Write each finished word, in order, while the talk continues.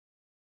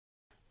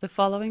The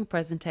following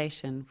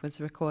presentation was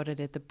recorded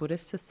at the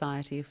Buddhist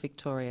Society of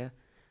Victoria,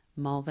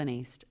 Malvern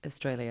East,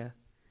 Australia.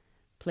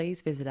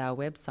 Please visit our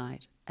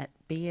website at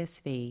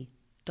bsv.net.au.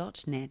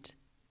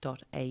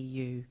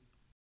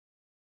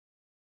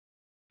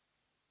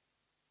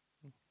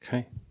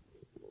 Okay,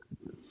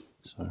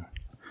 so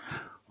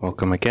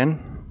welcome again.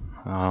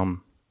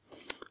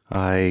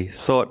 I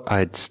thought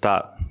I'd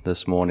start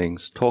this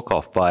morning's talk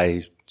off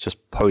by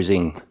just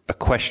posing a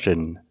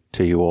question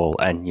to you all,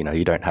 and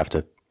you don't have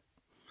to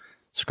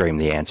scream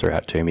the answer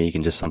out to me. You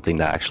can just something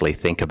to actually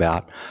think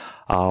about.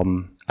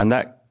 And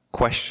that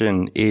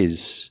question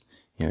is,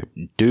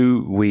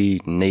 do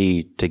we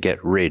need to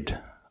get rid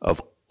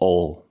of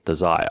all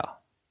desire?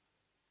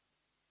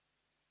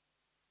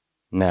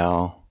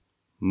 Now,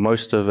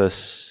 most of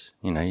us,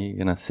 you're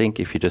going to think,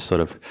 if you're just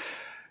sort of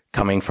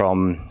coming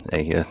from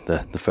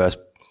the first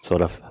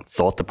sort of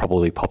thought that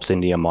probably pops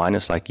into your mind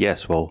is like,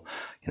 yes, well,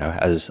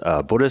 as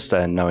a Buddhist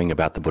and knowing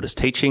about the Buddhist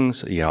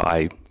teachings,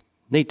 I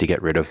need to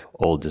get rid of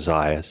all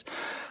desires.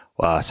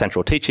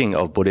 Central teaching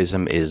of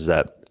Buddhism is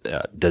that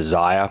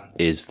desire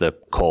is the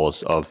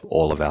cause of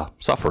all of our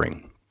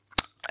suffering.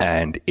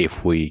 And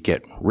if we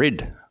get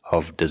rid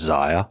of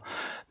desire,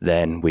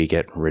 then we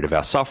get rid of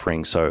our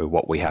suffering. So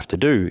what we have to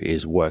do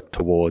is work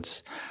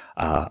towards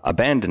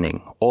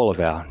abandoning all of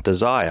our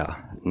desire.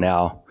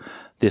 Now,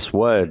 this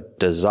word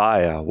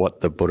desire, what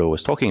the Buddha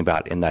was talking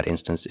about in that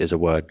instance is a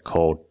word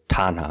called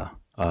tanha.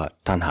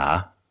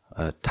 Tana,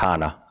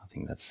 I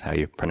think that's how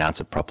you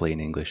pronounce it properly in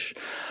English.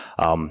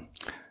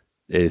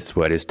 This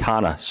word is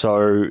tana.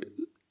 So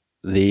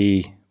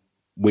we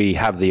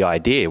have the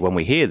idea when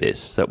we hear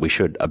this that we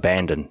should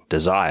abandon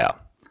desire,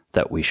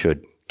 that we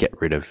should get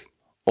rid of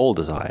all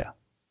desire,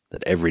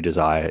 that every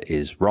desire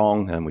is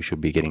wrong and we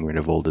should be getting rid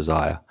of all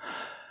desire.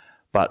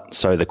 But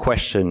so the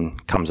question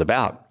comes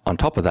about on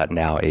top of that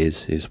now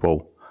is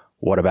well,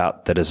 what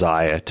about the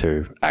desire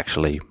to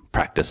actually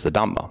practice the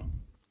Dhamma?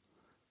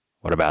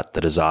 What about the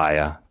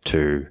desire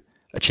to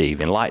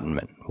achieve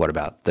enlightenment? What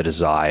about the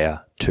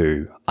desire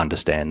to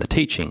understand the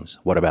teachings?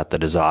 What about the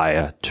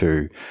desire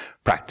to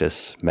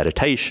practice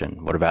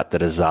meditation? What about the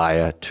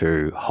desire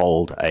to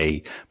hold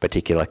a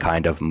particular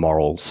kind of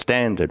moral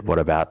standard? What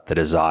about the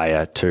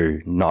desire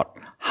to not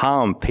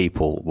harm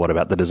people? What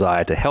about the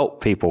desire to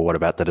help people? What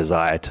about the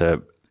desire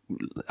to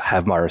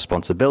have my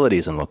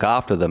responsibilities and look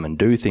after them and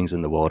do things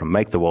in the world and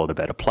make the world a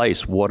better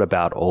place? What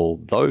about all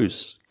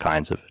those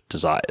kinds of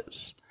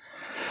desires?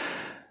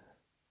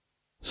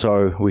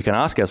 So we can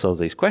ask ourselves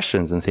these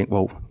questions and think,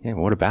 well,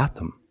 what about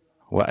them?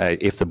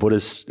 If the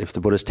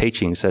Buddha's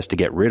teaching says to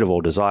get rid of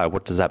all desire,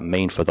 what does that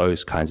mean for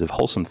those kinds of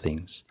wholesome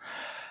things?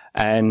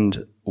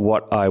 And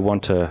what I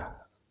want to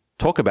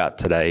talk about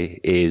today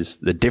is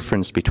the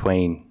difference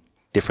between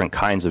different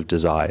kinds of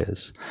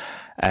desires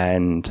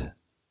and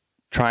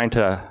trying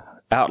to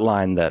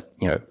outline that,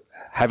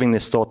 having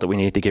this thought that we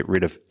need to get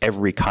rid of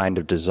every kind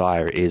of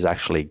desire is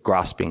actually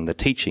grasping the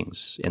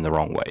teachings in the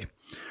wrong way.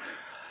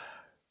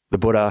 The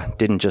Buddha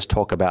didn't just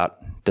talk about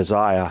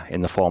desire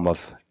in the form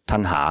of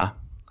tanha,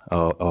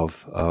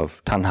 of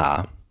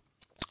tanha.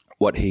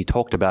 What he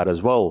talked about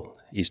as well,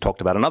 he's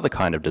talked about another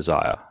kind of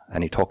desire,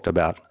 and he talked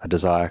about a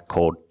desire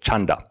called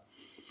chanda.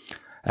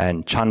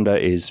 And chanda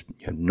is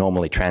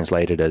normally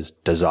translated as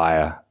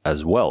desire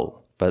as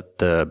well. But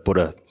the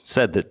Buddha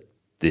said that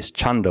this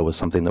chanda was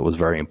something that was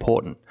very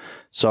important.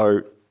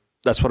 So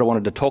that's what I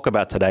wanted to talk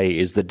about today,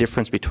 is the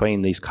difference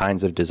between these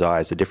kinds of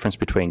desires, the difference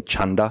between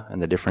chanda and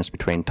the difference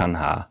between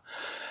tanha,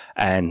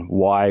 and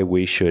why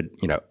we should,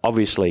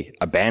 obviously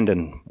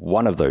abandon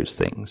one of those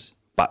things,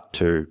 but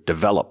to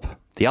develop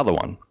the other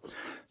one.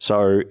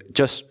 So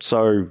just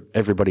so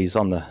everybody's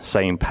on the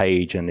same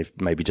page, and if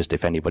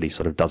anybody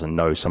sort of doesn't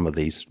know some of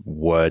these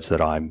words that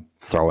I'm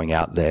throwing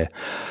out there,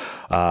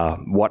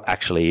 what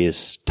actually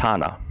is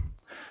tana?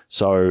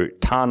 So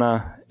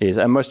tana is,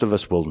 and most of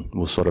us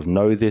will sort of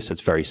know this,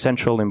 it's very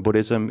central in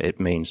Buddhism.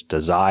 It means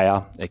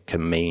desire, it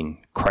can mean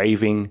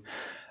craving,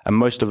 and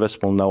most of us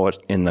will know it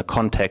in the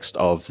context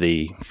of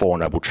the Four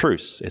Noble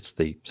Truths. It's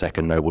the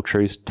second Noble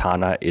Truth.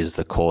 Tana is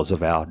the cause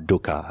of our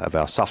dukkha, of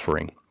our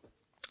suffering.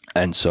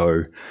 And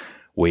so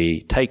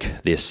we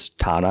take this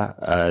tana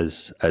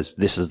as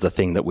this is the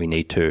thing that we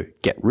need to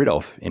get rid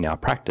of in our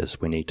practice,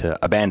 we need to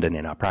abandon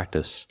in our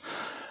practice.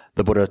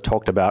 The Buddha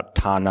talked about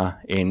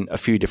tana in a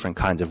few different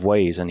kinds of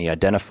ways, and he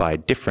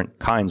identified different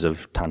kinds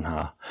of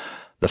tanha.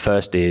 The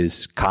first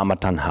is kama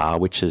tanha,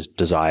 which is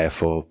desire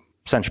for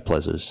sense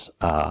pleasures.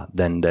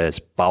 Then there's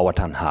bhava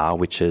tanha,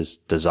 which is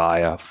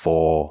desire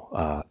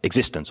for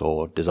existence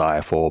or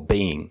desire for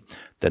being.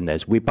 Then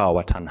there's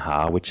vibhava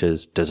tanha, which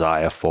is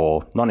desire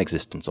for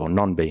non-existence or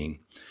non-being.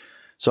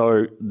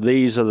 So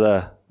these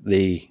are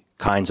the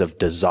kinds of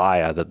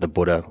desire that the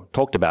Buddha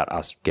talked about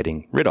us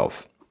getting rid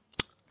of.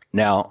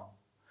 Now,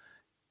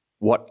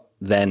 what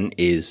then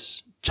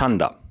is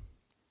chanda?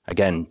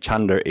 Again,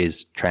 chanda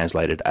is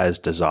translated as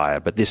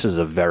desire, but this is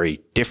a very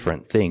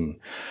different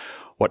thing.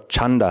 What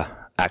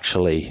chanda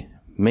actually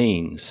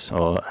means,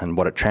 and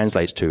what it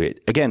translates to,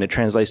 it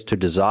translates to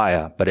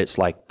desire, but it's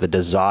like the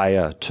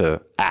desire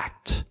to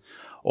act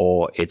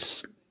or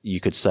you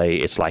could say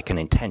it's like an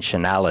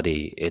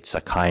intentionality, it's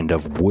a kind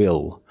of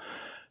will.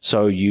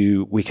 So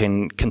we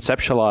can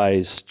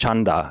conceptualize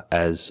chanda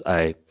as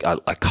a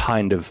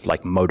kind of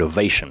like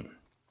motivation.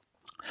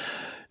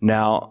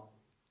 Now,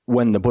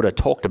 when the Buddha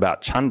talked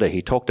about chanda,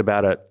 he talked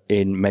about it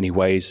in many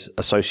ways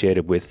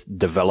associated with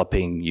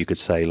developing, you could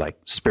say, like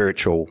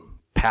spiritual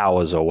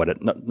powers, or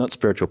not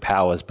spiritual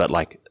powers, but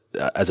like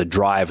as a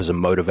drive, as a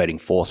motivating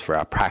force for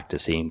our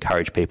practice. He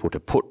encouraged people to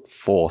put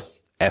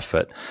forth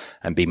effort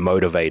and be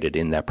motivated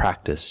in their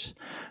practice.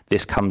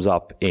 This comes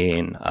up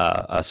in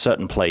a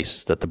certain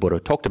place that the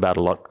Buddha talked about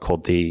a lot,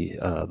 called the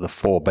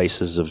 4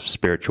 bases of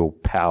spiritual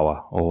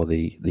power, or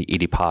the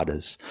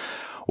Iddhipadas,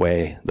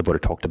 where the Buddha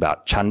talked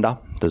about chanda,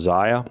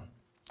 desire,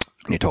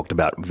 and he talked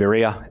about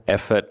virya,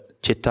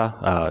 effort,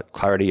 chitta,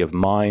 clarity of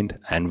mind,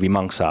 and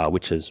vimamsa,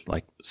 which is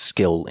like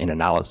skill in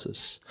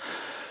analysis.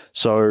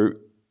 So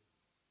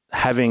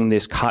having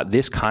this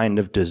kind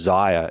of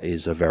desire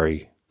is a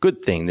very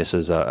good thing. This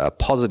is a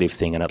positive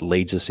thing, and it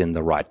leads us in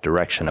the right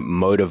direction. It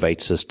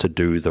motivates us to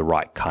do the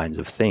right kinds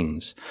of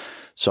things.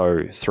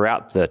 So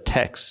throughout the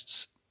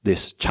texts,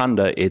 this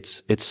chanda,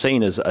 it's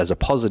seen as a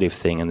positive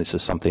thing, and this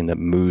is something that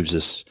moves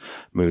us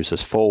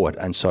forward.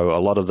 And so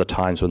a lot of the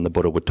times when the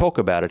Buddha would talk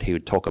about it, he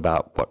would talk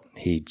about what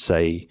he'd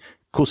say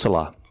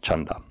kusala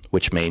chanda,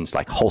 which means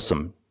like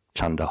wholesome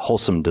chanda,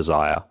 wholesome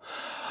desire.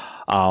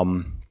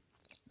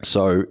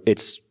 So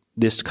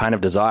this kind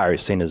of desire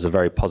is seen as a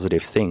very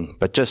positive thing.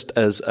 But just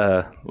as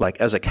a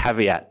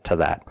caveat to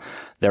that,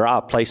 there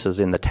are places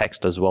in the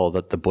text as well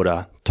that the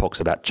Buddha talks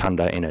about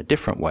chanda in a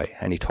different way,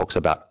 and he talks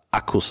about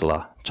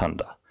akusala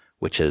chanda,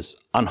 which is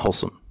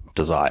unwholesome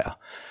desire.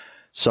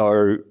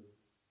 So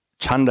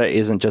chanda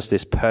isn't just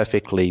this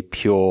perfectly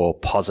pure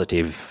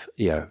positive,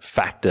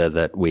 factor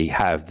that we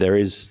have.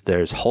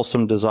 There's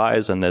wholesome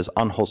desires and there's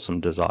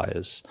unwholesome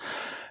desires.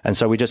 And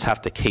so we just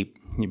have to keep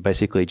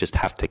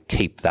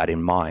that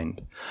in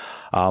mind.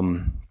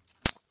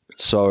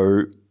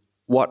 So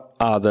what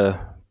are the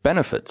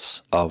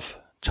benefits of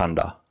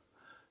chanda?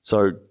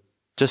 So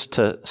just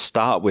to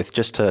start with,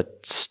 just to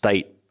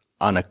state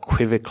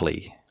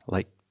unequivocally,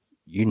 like,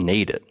 you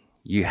need it.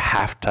 You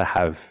have to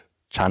have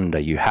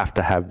chanda. You have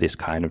to have this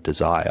kind of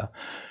desire.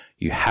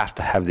 You have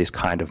to have this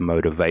kind of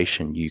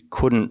motivation. You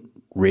couldn't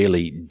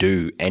really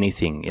do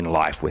anything in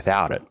life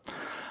without it.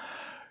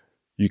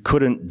 You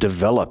couldn't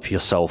develop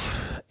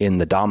yourself in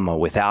the Dhamma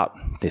without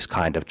this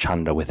kind of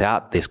chanda,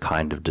 without this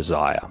kind of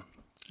desire.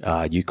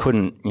 You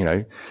couldn't,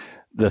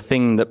 the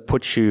thing that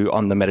puts you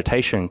on the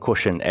meditation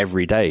cushion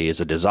every day is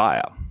a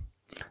desire.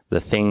 The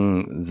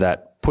thing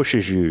that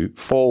pushes you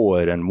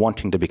forward and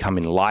wanting to become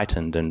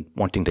enlightened and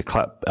wanting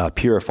to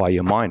purify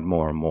your mind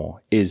more and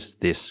more is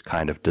this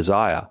kind of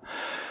desire.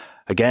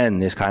 Again,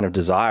 this kind of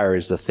desire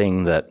is the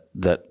thing that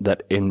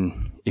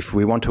if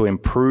we want to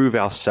improve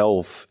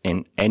ourselves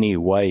in any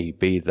way,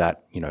 be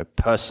that,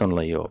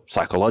 personally or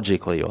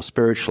psychologically or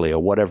spiritually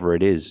or whatever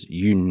it is,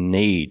 you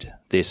need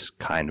this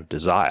kind of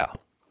desire.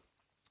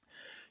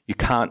 You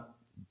can't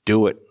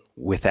do it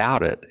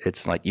without it.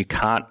 It's like you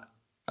can't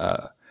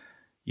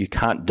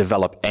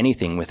develop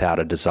anything without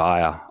a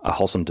desire, a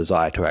wholesome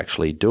desire to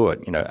actually do it,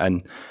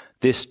 and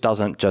this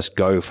doesn't just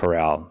go for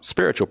our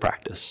spiritual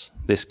practice.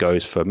 This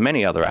goes for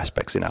many other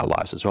aspects in our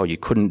lives as well. You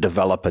couldn't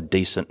develop a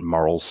decent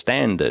moral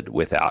standard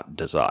without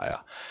desire.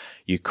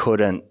 You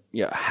couldn't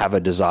have a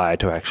desire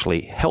to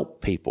actually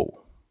help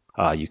people.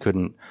 You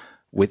couldn't,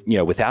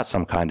 without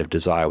some kind of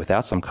desire,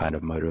 without some kind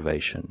of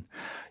motivation.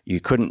 You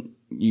couldn't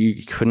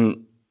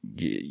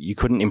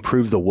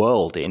improve the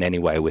world in any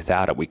way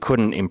without it. We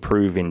couldn't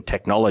improve in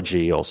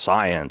technology or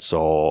science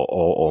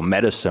or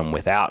medicine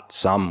without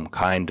some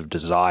kind of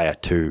desire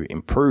to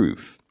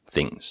improve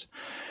things.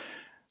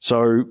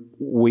 So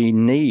we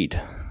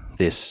need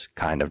this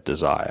kind of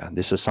desire.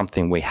 This is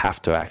something we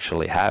have to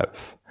actually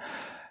have.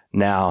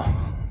 Now,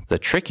 the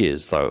trick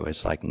is, though,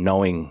 it's like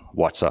knowing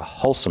what's a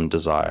wholesome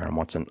desire and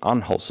what's an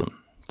unwholesome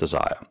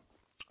desire.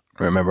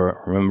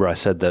 Remember I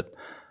said that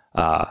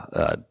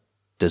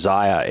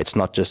desire, it's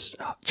not just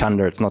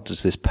chanda, it's not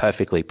just this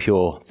perfectly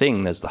pure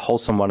thing. There's the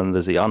wholesome one and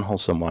there's the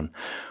unwholesome one.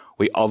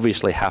 We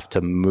obviously have to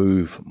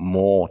move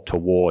more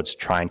towards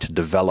trying to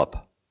develop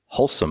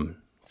wholesome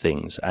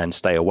things and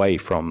stay away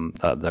from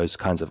those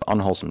kinds of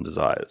unwholesome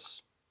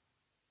desires.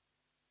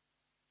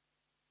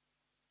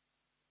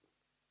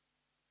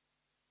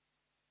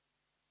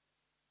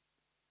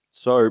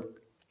 So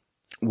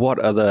what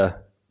are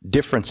the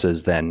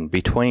differences then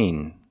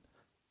between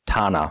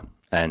Tana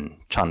and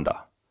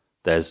Chanda?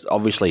 There's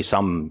obviously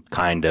some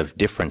kind of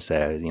difference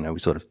there.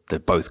 They're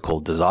both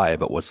called desire,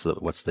 but what's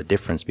the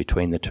difference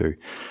between the two?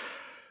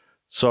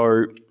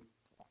 So,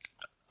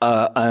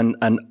 I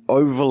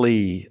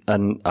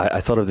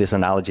thought of this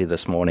analogy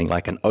this morning,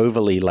 like an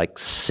overly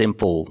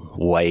simple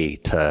way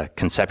to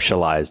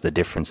conceptualize the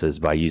differences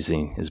by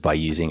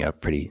using a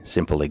pretty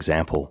simple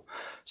example.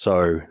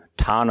 So,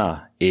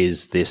 Tana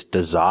is this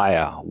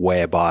desire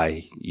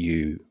whereby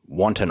you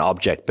want an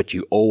object, but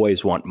you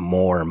always want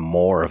more and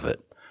more of it.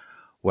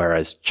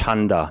 Whereas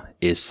chanda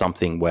is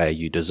something where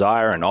you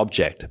desire an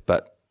object,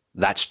 but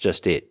That's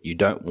just it. You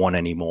don't want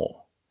any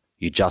more.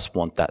 You just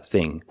want that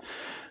thing.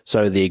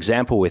 So the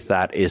example with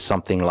that is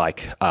something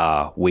like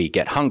we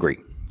get hungry.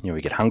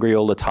 We get hungry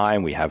all the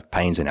time. We have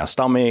pains in our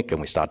stomach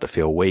and we start to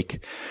feel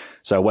weak.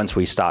 So once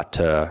we start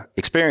to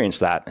experience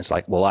that, it's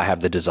like, well, I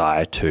have the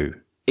desire to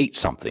eat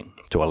something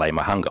to allay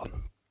my hunger.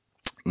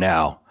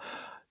 Now,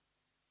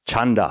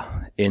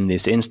 chanda in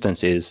this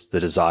instance is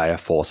the desire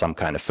for some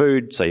kind of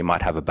food. So you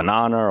might have a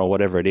banana or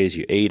whatever it is.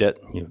 You eat it,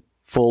 you're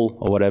full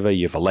or whatever,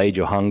 you've allayed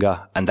your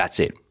hunger, and that's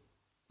it.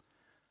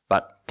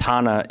 But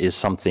thana is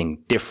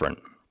something different.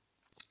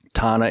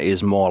 Thana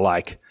is more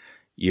like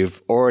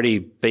you've already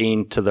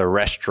been to the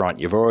restaurant,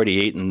 you've already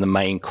eaten the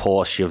main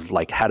course, you've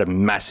like had a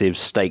massive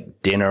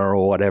steak dinner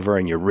or whatever,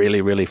 and you're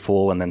really, really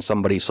full, and then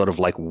somebody sort of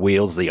like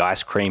wheels the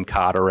ice cream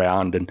cart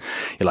around, and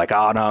you're like,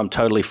 oh no, I'm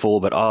totally full,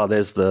 but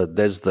there's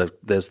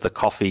the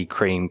coffee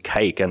cream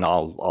cake, and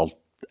I'll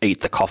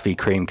eat the coffee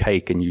cream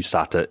cake, and you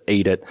start to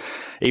eat it.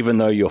 Even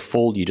though you're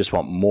full, you just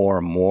want more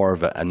and more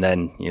of it. And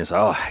then you say,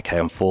 oh, okay,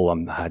 I'm full.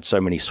 I had so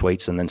many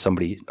sweets. And then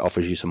somebody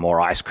offers you some more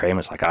ice cream.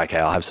 It's like, okay,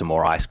 I'll have some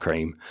more ice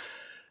cream.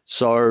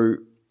 So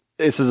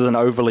this is an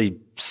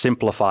overly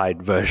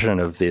simplified version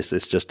of this.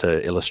 It's just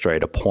to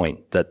illustrate a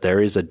point that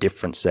there is a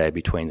difference there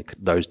between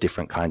those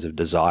different kinds of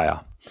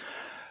desire.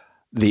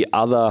 The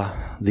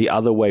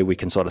other way we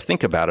can sort of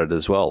think about it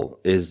as well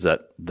is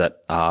that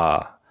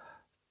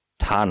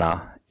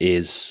thana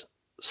is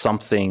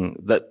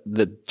something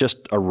that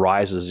just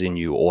arises in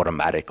you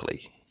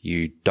automatically.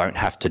 You don't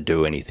have to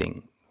do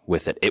anything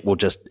with it. It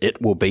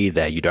will be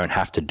there. You don't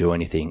have to do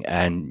anything.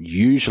 And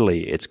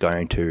usually it's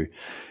going to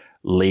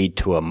lead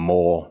to a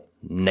more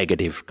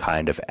negative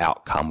kind of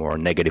outcome or a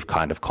negative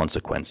kind of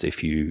consequence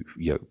if you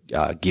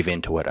give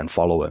into it and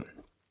follow it.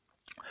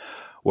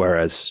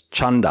 Whereas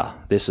chanda,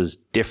 this is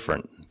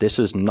different. This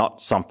is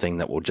not something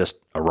that will just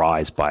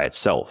arise by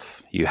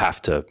itself. You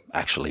have to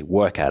actually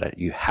work at it.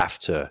 You have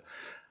to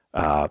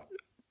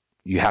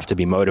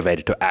be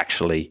motivated to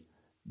actually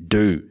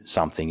do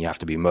something. You have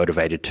to be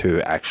motivated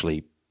to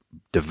actually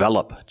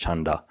develop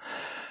chanda.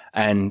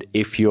 And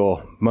if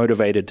you're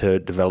motivated to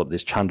develop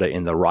this chanda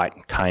in the right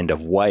kind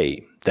of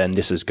way, then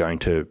this is going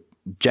to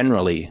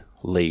generally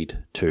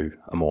lead to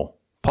a more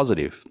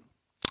positive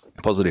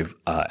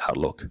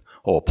outlook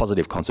or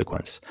positive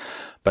consequence.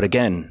 But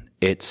again,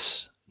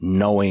 it's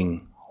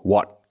knowing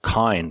what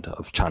kind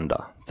of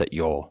chanda that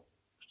you're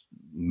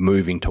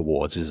moving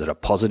towards. Is it a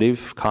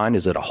positive kind?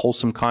 Is it a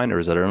wholesome kind? Or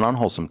is it an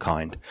unwholesome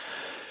kind?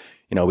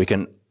 We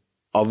can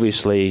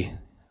obviously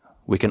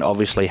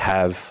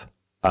have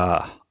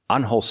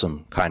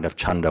unwholesome kind of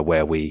chanda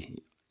where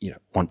we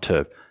want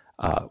to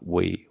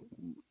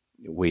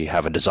we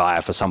have a desire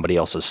for somebody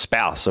else's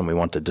spouse, and we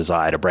want to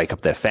desire to break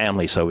up their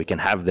family so we can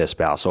have their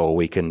spouse, or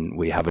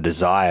we have a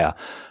desire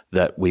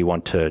that we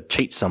want to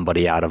cheat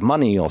somebody out of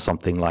money or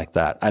something like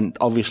that. And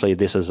obviously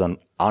this is an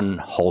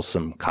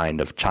unwholesome kind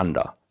of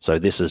chanda. So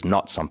this is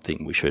not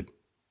something we should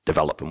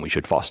develop and we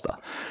should foster.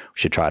 We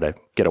should try to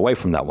get away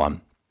from that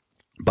one.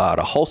 But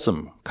a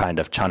wholesome kind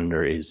of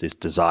chanda is this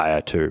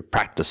desire to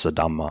practice the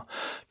Dhamma,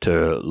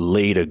 to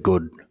lead a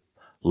good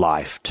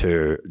life,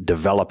 to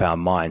develop our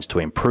minds, to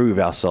improve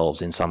ourselves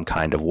in some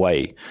kind of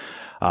way.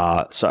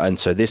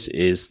 So this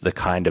is the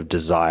kind of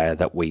desire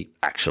that we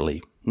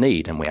actually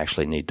need, and we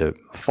actually need to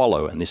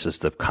follow. And this is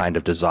the kind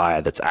of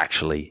desire that's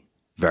actually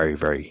very,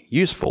 very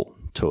useful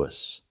to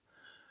us.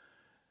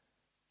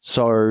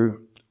 So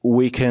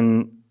we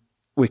can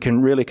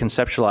really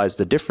conceptualize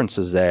the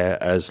differences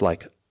there as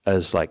like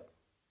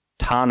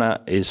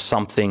thana is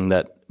something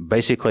that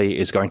basically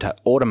is going to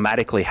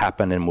automatically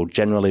happen and will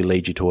generally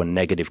lead you to a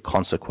negative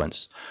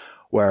consequence.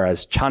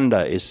 Whereas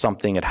chanda is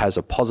something that has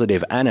a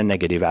positive and a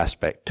negative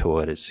aspect to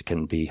it. It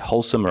can be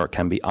wholesome or it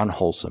can be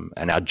unwholesome.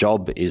 And our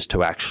job is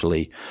to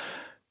actually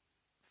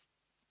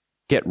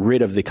get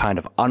rid of the kind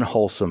of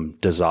unwholesome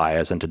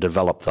desires and to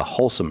develop the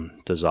wholesome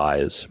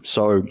desires.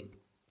 So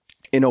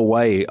in a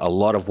way, a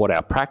lot of what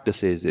our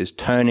practice is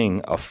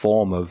turning a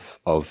form of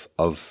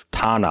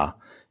thana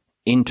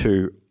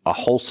into a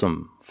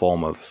wholesome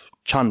form of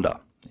chanda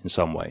in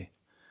some way.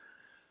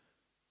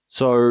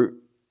 So,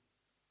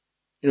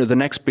 the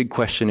next big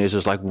question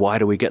is like, why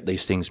do we get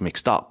these things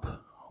mixed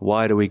up?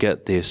 Why do we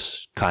get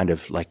this kind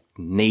of like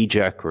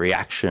knee-jerk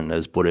reaction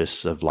as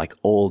Buddhists of like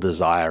all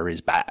desire is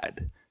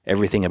bad?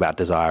 Everything about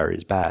desire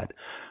is bad.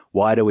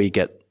 Why do we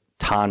get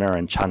thana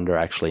and chanda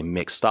actually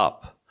mixed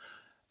up?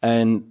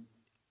 And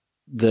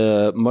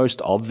the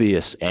most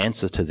obvious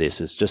answer to this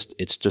is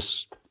it's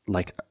just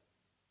like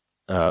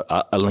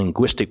a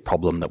linguistic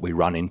problem that we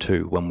run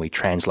into when we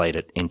translate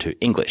it into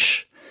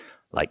English.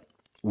 Like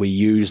we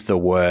use the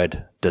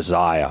word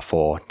desire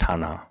for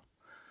thana,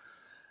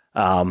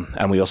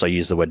 and we also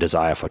use the word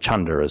desire for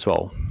chanda as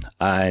well.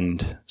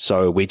 And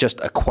so we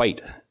just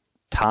equate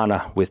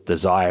thana with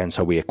desire, and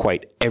so we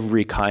equate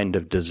every kind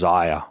of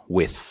desire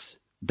with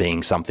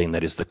being something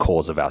that is the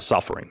cause of our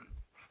suffering,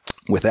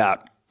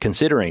 without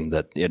considering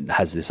that it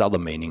has this other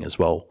meaning as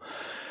well,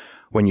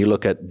 when you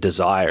look at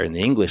desire in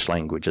the English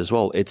language as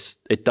well,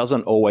 it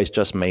doesn't always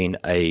just mean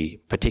a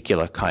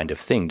particular kind of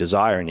thing.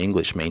 Desire in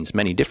English means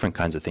many different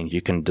kinds of things.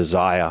 You can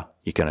desire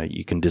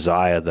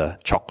the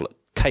chocolate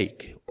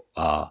cake,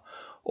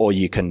 or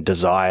you can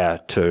desire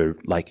to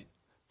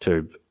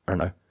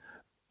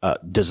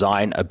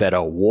design a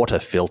better water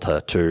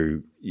filter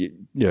to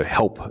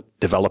help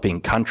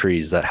developing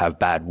countries that have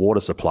bad water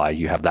supply.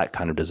 You have that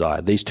kind of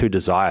desire. These two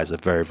desires are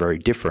very, very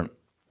different.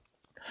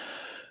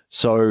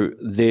 So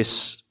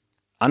this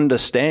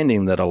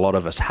understanding that a lot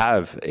of us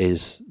have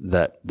is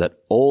that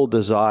all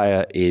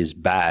desire is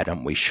bad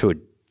and we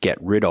should get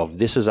rid of.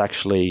 This is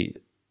actually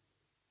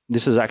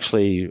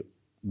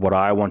what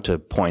I want to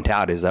point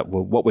out, is that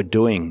what we're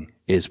doing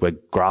is we're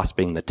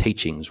grasping the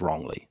teachings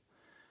wrongly.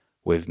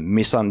 We've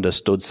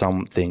misunderstood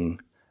something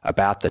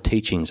about the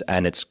teachings,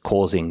 and it's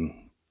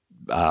causing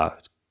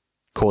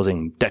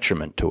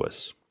detriment to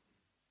us.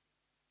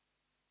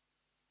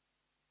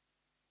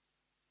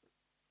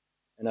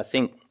 And I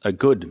think a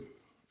good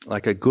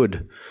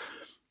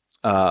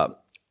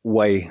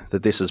way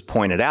that this is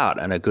pointed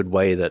out, and a good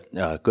way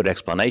that good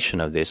explanation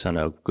of this, and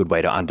a good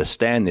way to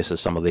understand this, is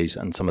some of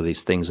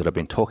these things that I've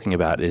been talking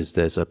about, is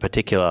there's a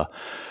particular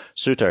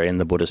sutta in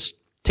the Buddhist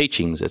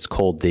teachings. It's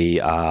called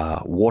the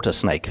water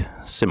snake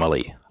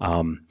simile.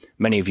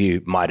 Many of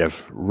you might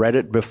have read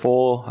it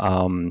before,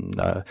 and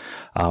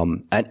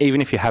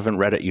even if you haven't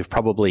read it, you've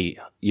probably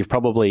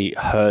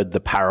heard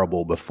the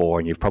parable before,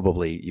 and you've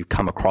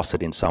come across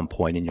it in some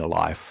point in your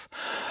life.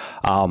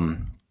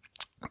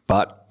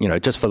 But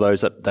just for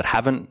those that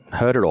haven't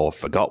heard it or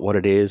forgot what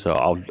it is,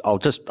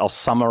 I'll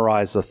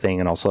summarize the thing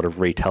and I'll sort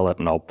of retell it,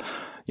 and I'll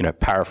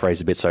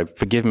paraphrase a bit. So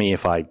forgive me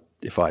if I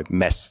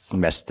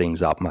mess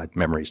things up. My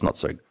memory's not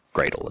so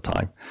great all the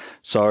time.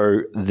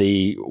 So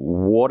the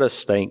water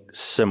snake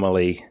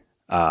simile,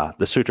 the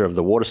Sutta of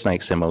the water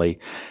snake simile,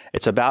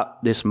 it's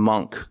about this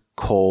monk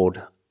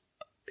called,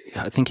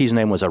 I think his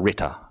name was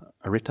Arita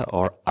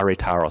or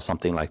Arita or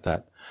something like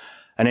that.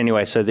 And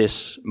anyway, so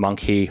this monk,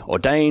 he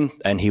ordained,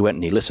 and he went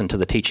and he listened to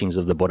the teachings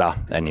of the Buddha,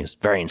 and he was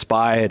very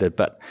inspired,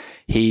 but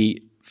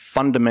he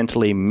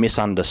fundamentally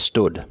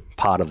misunderstood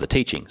part of the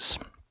teachings.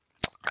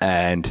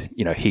 And,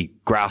 he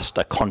grasped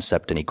a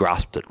concept and he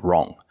grasped it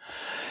wrong.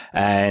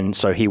 And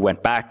so he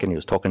went back and he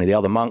was talking to the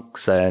other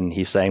monks, and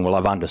he's saying, well,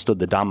 I've understood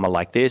the Dhamma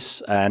like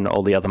this. And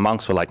all the other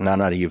monks were like,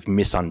 no, you've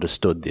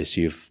misunderstood this.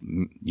 You've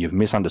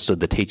misunderstood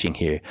the teaching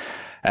here.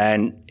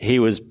 And he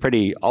was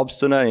pretty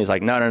obstinate. And he's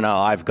like, no,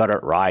 I've got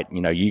it right.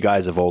 You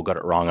guys have all got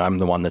it wrong. I'm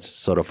the one that's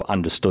sort of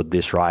understood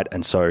this right.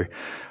 And so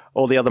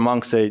all the other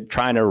monks are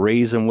trying to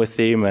reason with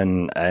him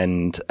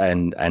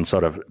and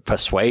sort of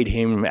persuade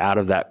him out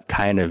of that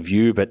kind of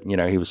view. But,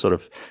 he was sort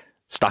of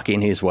stuck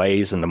in his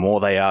ways, and the more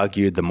they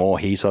argued, the more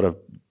he sort of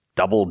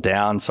doubled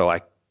down. So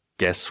I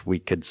guess we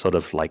could sort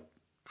of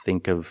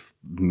think of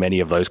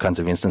many of those kinds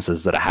of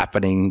instances that are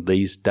happening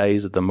these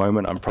days at the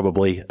moment. I'm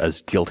probably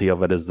as guilty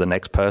of it as the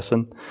next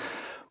person.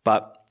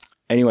 But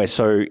anyway,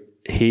 so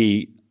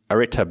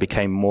Arita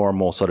became more and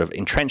more sort of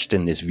entrenched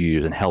in this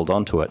view and held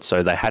on to it.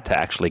 So they had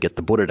to actually get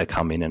the Buddha to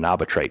come in and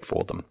arbitrate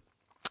for them.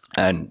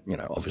 And,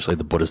 obviously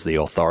the Buddha's the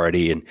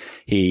authority, and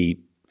he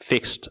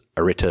fixed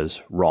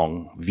Arita's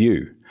wrong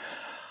view.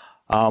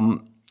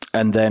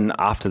 And then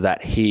after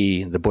that,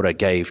 the Buddha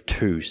gave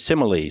two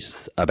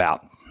similes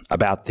about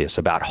this,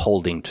 about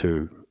holding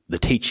to the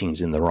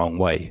teachings in the wrong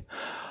way.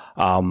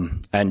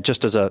 And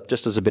just as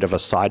a bit of a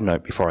side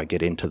note before I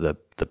get into the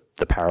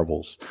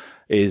parables,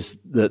 is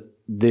that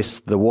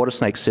the water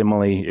snake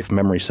simile, if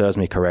memory serves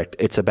me correct,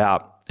 it's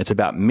about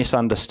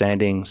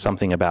misunderstanding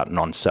something about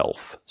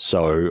non-self.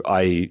 So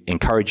I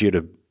encourage you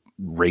to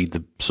read the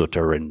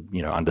sutta and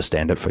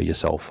understand it for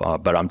yourself.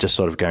 But I'm just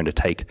sort of going to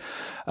take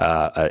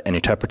an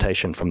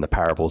interpretation from the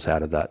parables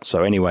out of that.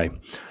 So anyway,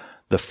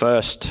 the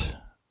first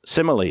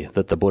simile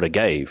that the Buddha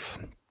gave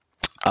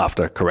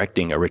after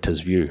correcting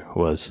Arita's view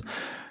was,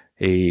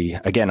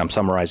 again, I'm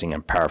summarizing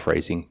and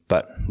paraphrasing,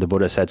 but the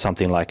Buddha said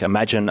something like,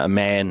 imagine a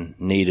man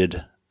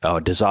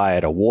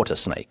desired a water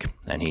snake,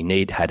 and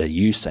he had a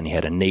use and he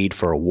had a need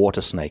for a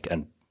water snake.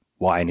 And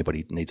why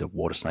anybody needs a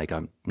water snake,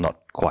 I'm not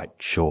quite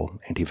sure.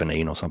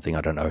 Antivenin or something,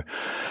 I don't know.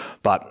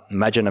 But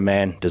imagine a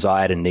man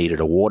desired and needed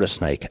a water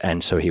snake,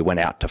 and so he went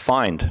out to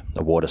find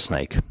a water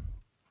snake.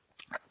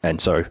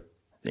 And so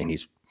in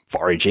his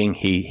foraging,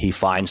 he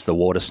finds the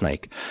water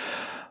snake.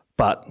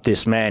 But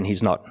this man,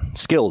 he's not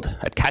skilled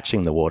at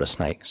catching the water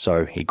snake,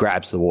 so he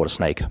grabs the water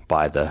snake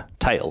by the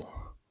tail.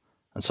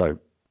 And so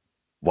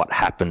what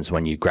happens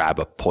when you grab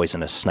a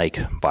poisonous snake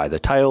by the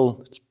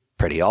tail? It's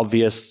pretty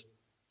obvious.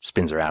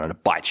 Spins around and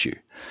it bites you.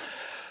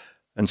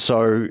 And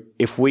so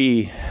if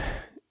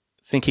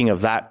thinking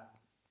of that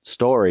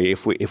story,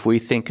 if we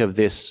think of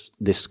this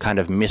kind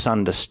of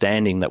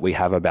misunderstanding that we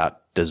have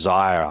about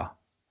desire,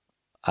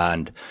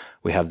 and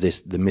we have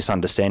the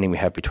misunderstanding we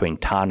have between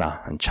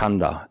Tana and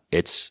Chanda,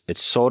 it's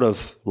sort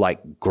of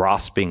like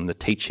grasping the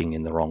teaching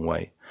in the wrong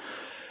way.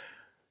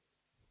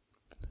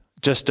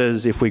 Just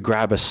as if we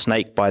grab a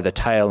snake by the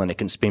tail and it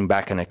can spin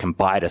back and it can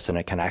bite us and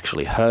it can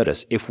actually hurt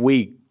us, if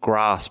we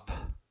grasp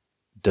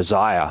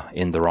desire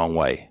in the wrong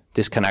way,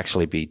 this can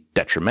actually be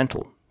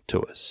detrimental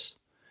to us.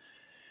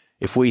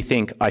 If we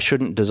think, I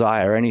shouldn't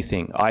desire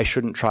anything, I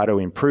shouldn't try to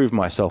improve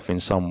myself in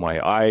some way,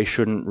 I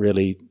don't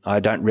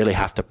really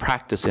have to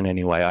practice in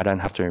any way, I don't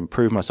have to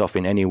improve myself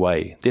in any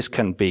way, this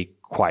can be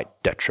quite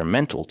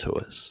detrimental to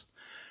us.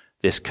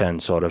 This can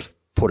sort of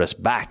put us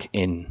back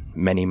in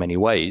many, many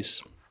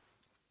ways.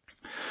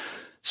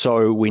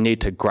 So we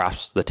need to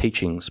grasp the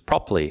teachings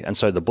properly. And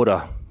so the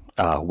Buddha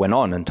went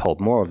on and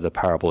told more of the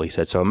parable. He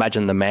said, so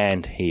imagine the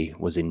man, he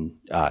was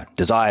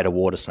desired a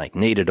water snake,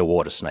 needed a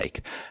water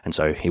snake. And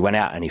so he went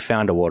out and he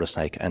found a water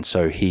snake. And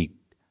so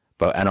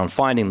and on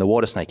finding the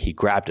water snake, he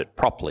grabbed it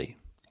properly,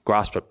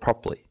 grasped it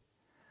properly.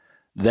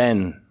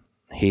 Then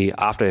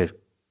after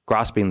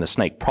grasping the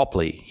snake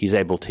properly, he's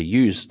able to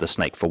use the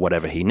snake for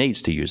whatever he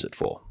needs to use it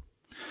for.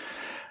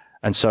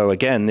 And so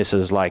again, this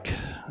is like,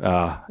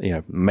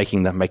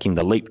 making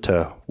the leap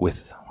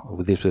with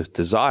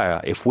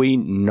desire. If we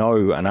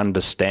know and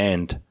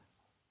understand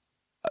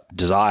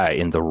desire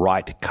in the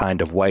right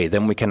kind of way,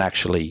 then we can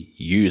actually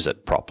use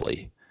it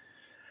properly.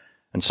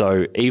 And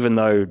so even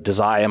though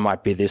desire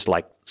might be this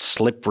like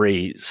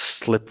slippery,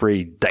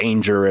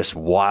 dangerous,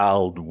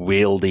 wild,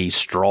 wieldy,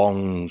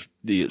 strong,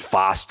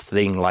 fast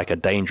thing like a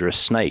dangerous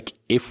snake,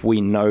 if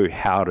we know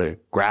how to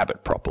grab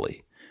it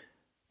properly,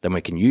 then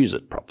we can use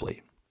it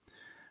properly.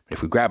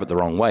 If we grab it the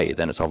wrong way,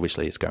 then it's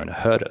going to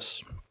hurt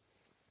us.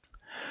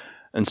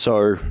 And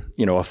so,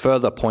 a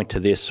further point to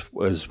this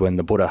was when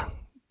the Buddha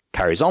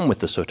carries on with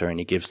the sutta and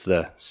he gives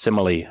the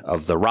simile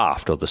of the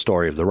raft, or the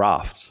story of the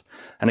rafts.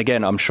 And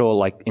again, I'm sure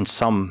like in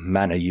some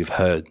manner you've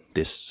heard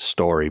this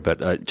story,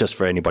 but just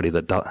for anybody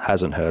that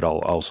hasn't heard,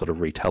 I'll sort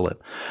of retell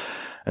it.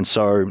 And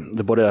so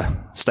the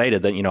Buddha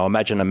stated that,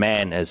 imagine a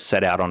man has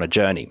set out on a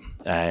journey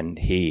and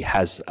he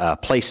has a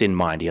place in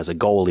mind, he has a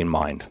goal in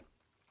mind.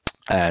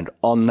 And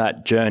on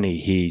that journey,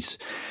 he's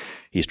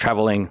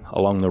traveling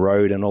along the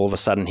road, and all of a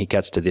sudden he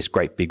gets to this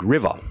great big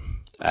river,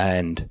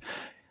 and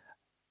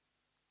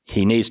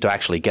he needs to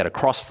actually get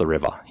across the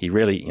river. He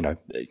really,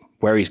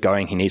 where he's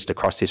going, he needs to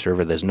cross this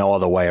river. There's no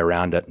other way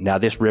around it. Now,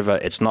 this river,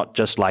 it's not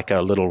just like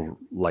a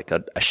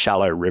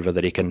shallow river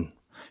that he can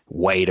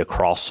wade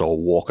across or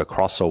walk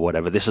across or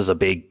whatever. This is a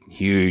big,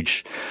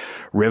 huge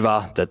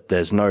river that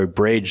there's no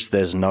bridge,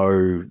 there's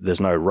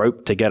no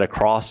rope to get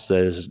across,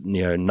 there's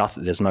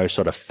nothing, there's no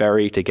sort of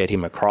ferry to get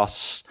him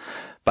across,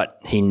 but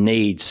he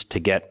needs to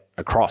get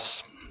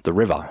across the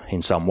river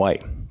in some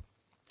way.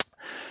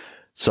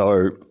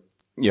 So,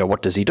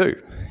 what does he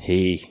do?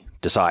 He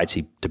decides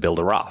to build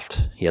a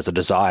raft. He has a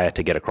desire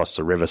to get across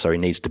the river, so he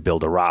needs to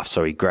build a raft.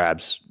 So he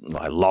grabs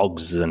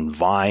logs and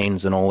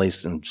vines and all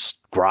these, and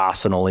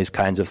grass and all these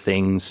kinds of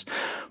things,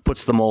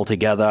 puts them all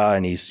together,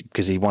 and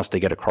because he wants to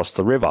get across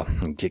the river,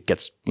 and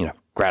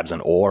grabs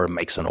an oar and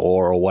makes an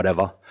oar or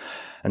whatever.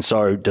 And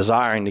so,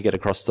 desiring to get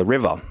across the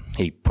river,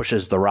 he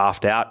pushes the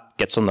raft out,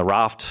 gets on the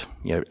raft,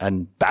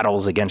 and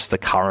battles against the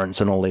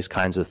currents and all these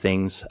kinds of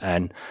things.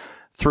 And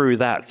through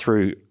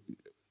being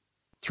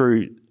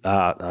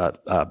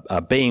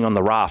on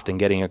the raft and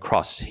getting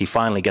across, he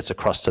finally gets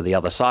across to the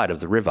other side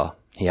of the river.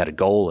 He had a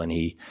goal and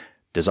he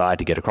desired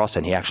to get across,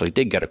 and he actually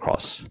did get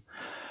across.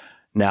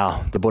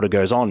 Now, the Buddha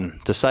goes on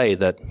to say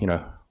that,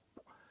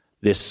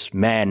 this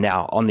man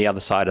now on the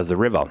other side of the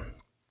river,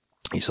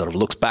 he sort of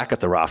looks back at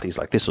the raft. He's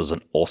like, this was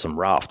an awesome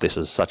raft.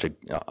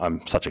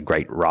 I'm such a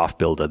great raft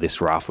builder.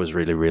 This raft was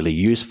really, really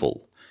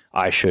useful.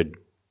 I should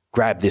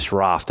grab this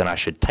raft and I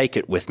should take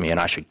it with me and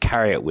I should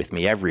carry it with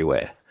me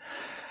everywhere.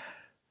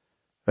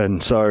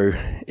 And so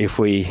if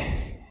we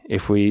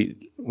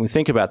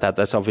think about that,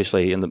 that's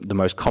obviously in the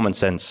most common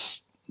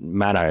sense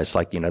manner. It's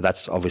like,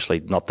 that's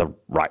obviously not the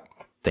right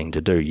thing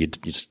to do. You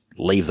just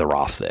leave the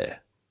raft there.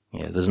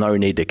 There's no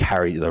need to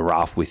carry the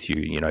raft with you.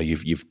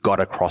 You've got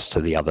to cross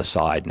to the other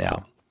side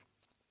now.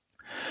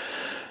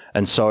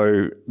 And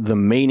so the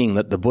meaning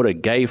that the Buddha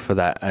gave for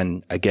that,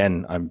 and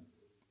again, I'm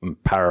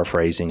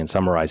paraphrasing and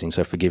summarizing,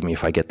 so forgive me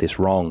if I get this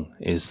wrong,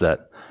 is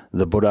that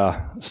the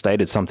Buddha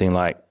stated something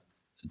like,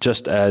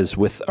 just as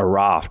with a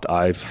raft,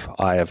 I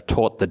have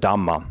taught the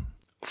Dhamma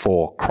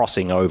for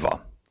crossing over,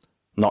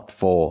 not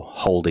for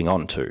holding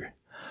on to.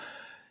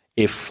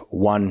 If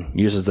one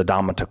uses the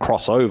Dhamma to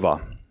cross over,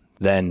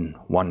 then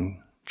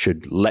one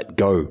should let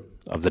go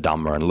of the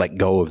Dhamma and let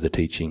go of the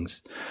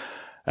teachings.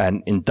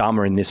 And in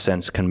Dhamma in this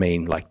sense can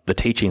mean like the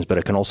teachings, but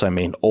it can also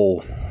mean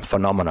all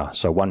phenomena.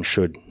 So one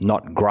should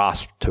not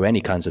grasp to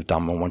any kinds of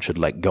Dhamma, one should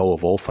let go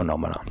of all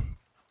phenomena.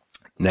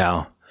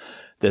 Now,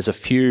 there's a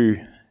few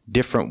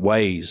different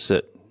ways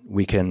that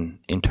we can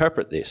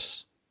interpret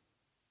this.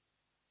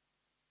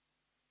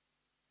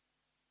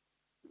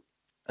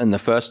 And the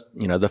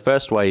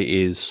first way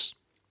is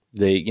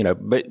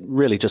but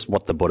really just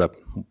what the Buddha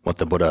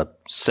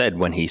said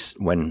when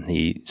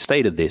he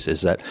stated this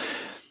is that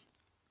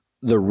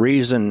the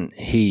reason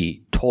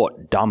he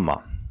taught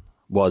Dhamma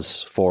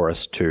was for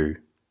us to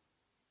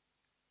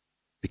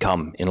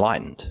become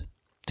enlightened,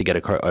 to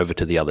get over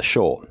to the other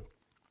shore.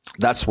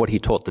 That's what he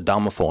taught the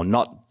Dhamma for,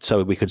 not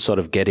so we could sort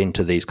of get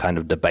into these kind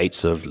of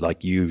debates of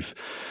like you've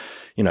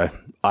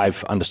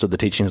I've understood the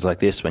teachings like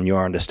this when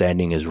your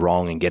understanding is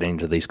wrong, and getting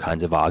into these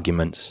kinds of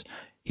arguments.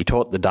 He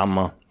taught the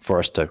Dhamma for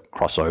us to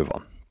cross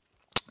over,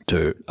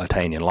 to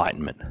attain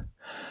enlightenment.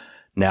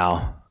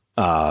 Now,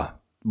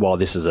 while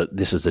this is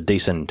a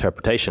decent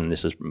interpretation,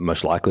 this is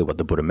most likely what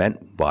the Buddha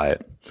meant by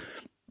it.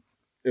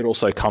 It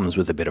also comes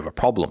with a bit of a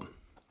problem,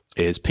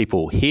 is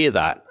people hear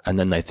that and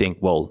then they think,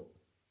 well,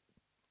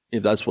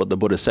 if that's what the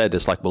Buddha said,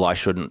 it's like, well, I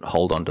shouldn't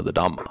hold on to the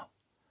Dhamma.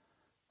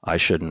 I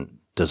shouldn't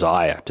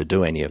desire to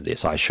do any of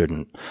this. I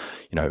shouldn't,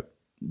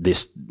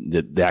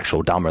 the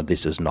actual Dhamma,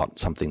 this is not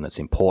something that's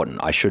important.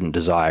 I shouldn't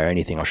desire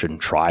anything. I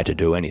shouldn't try to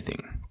do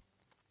anything.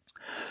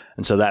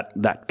 And so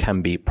that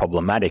can be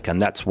problematic.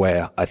 And that's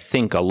where I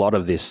think a lot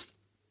of this,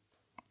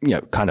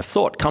 kind of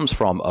thought comes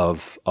from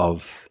of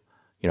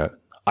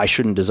I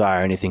shouldn't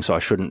desire anything, so I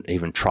shouldn't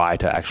even try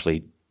to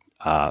actually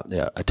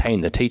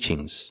attain the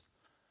teachings.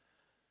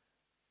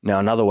 Now,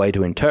 another way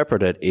to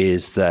interpret it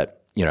is that,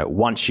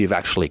 once you've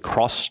actually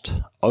crossed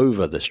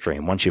over the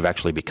stream, once you've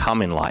actually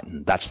become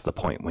enlightened, that's the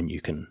point when you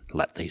can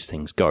let these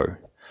things go,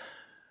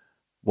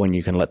 when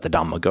you can let the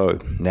Dhamma go.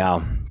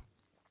 Now,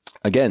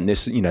 again,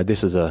 this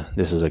is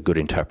a good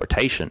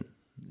interpretation,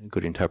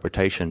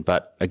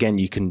 but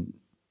again,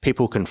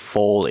 people can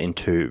fall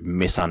into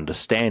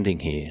misunderstanding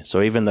here.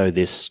 So even though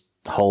this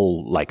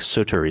whole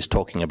sutta is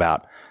talking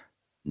about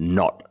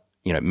not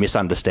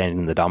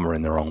misunderstanding the Dhamma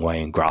in the wrong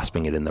way and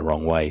grasping it in the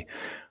wrong way,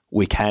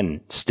 we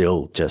can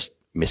still just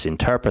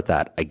misinterpret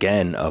that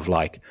again of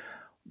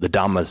the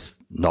Dhamma's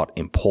not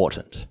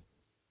important.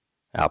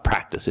 Our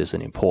practice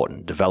isn't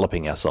important.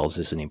 Developing ourselves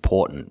isn't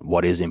important.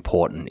 What is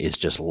important is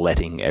just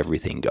letting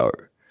everything go,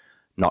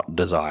 not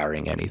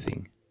desiring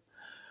anything.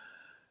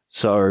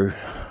 So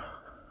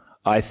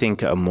I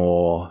think a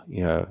more,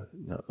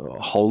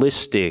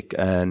 holistic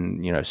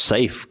and,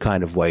 safe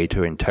kind of way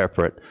to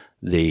interpret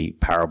the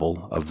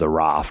parable of the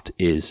raft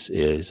is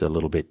a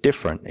little bit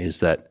different, is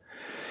that,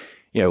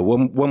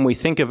 when we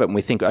think of it and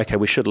we think, okay,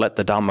 we should let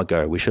the Dhamma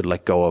go, we should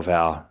let go of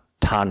our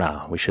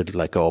tanha, we should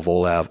let go of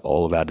all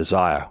of our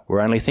desire.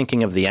 We're only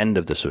thinking of the end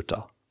of the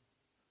sutta.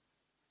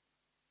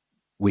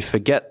 We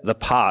forget the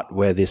part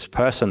where this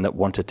person that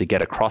wanted to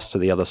get across to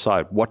the other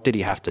side, what did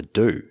he have to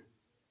do?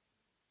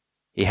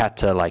 He had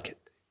to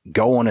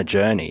go on a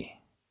journey.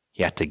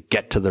 He had to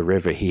get to the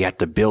river. He had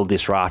to build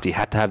this raft. He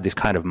had to have this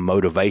kind of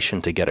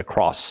motivation to get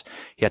across.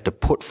 He had to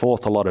put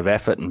forth a lot of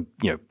effort and,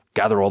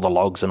 gather all the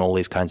logs and all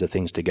these kinds of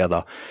things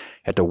together.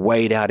 He had to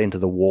wade out into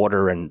the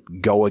water and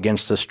go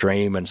against the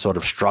stream and sort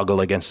of struggle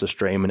against the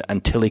stream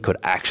until he could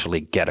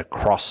actually get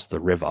across the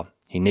river.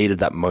 He needed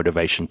that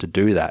motivation to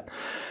do that.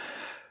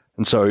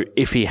 And so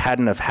if he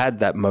hadn't have had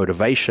that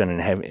motivation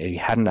and he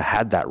hadn't have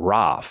had that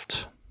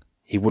raft,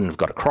 he wouldn't have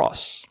got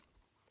across.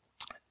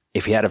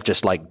 If he had have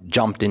just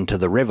jumped into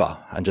the river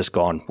and just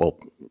gone, well,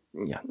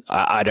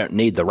 I don't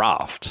need the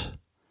raft,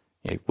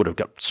 he would have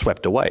got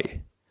swept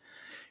away,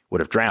 would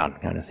have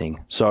drowned, kind of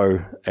thing. So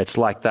it's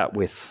like that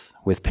with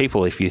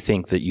people. If you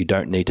think that you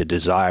don't need to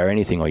desire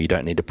anything or you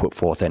don't need to put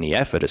forth any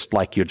effort, it's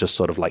like you're just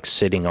sort of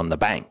sitting on the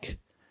bank.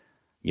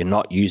 You're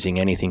not using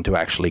anything to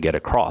actually get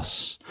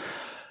across.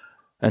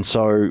 And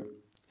so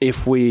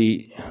if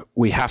we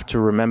have to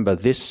remember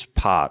this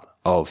part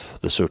of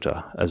the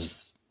sutta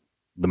as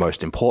the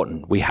most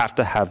important. We have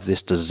to have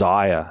this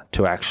desire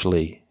to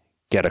actually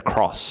get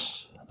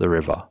across the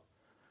river.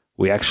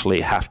 We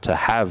actually have to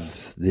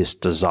have this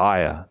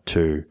desire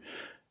to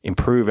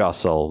improve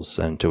ourselves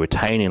and to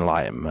attain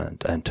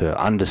enlightenment and to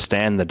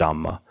understand the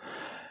Dhamma.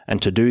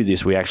 And to do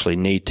this, we actually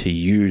need to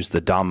use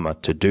the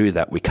Dhamma to do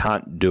that. We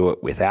can't do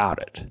it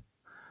without it.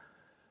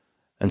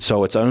 And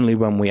so it's only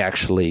when we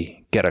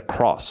actually get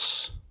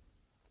across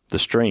the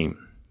stream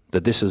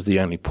that this is the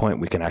only point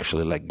we can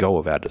actually let go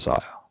of our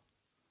desire.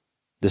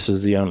 This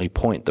is the only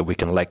point that we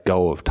can let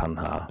go of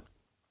tanha.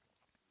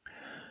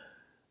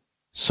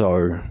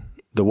 So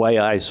the way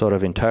I sort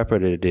of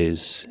interpret it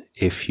is,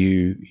 if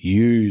you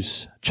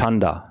use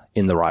chanda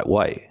in the right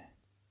way,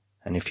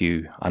 and if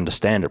you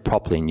understand it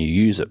properly and you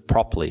use it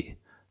properly,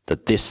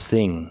 that this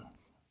thing,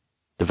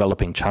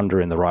 developing chanda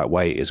in the right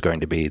way, is going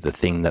to be the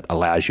thing that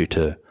allows you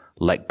to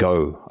let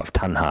go of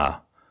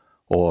tanha.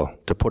 Or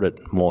to put it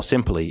more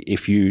simply,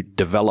 if you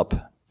develop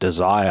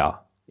desire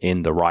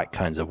in the right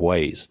kinds of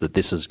ways, that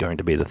this is going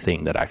to be the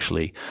thing that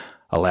actually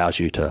allows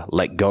you to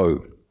let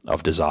go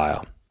of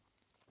desire.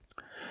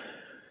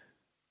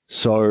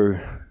 So,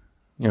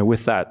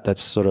 with that,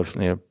 that's sort of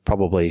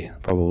probably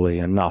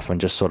enough. And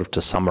just sort of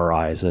to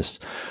summarize this,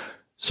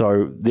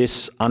 so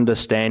this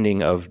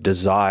understanding of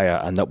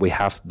desire and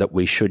that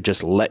we should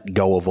just let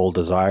go of all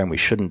desire and we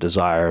shouldn't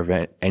desire of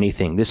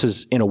anything. This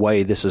is, in a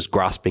way, this is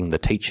grasping the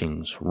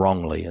teachings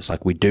wrongly. It's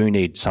like we do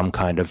need some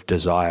kind of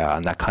desire,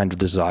 and that kind of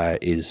desire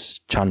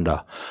is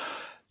chanda.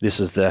 This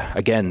is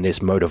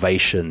this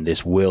motivation,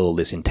 this will,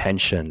 this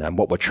intention. And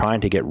what we're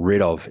trying to get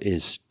rid of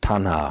is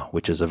tanha,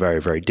 which is a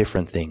very, very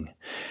different thing.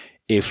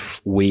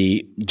 If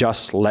we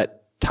just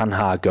let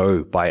tanha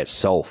go by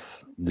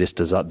itself,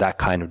 that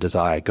kind of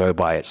desire go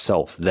by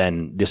itself,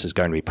 then this is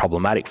going to be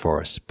problematic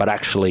for us. But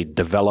actually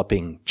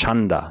developing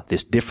chanda,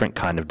 this different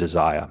kind of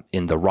desire,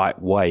 in the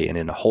right way and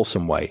in a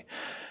wholesome way,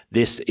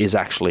 this is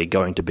actually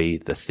going to be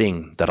the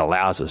thing that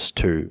allows us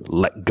to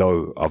let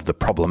go of the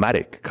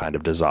problematic kind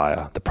of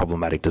desire, the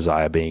problematic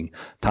desire being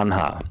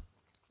tanha.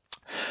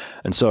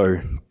 And so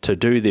to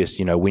do this,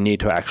 we need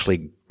to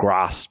actually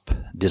grasp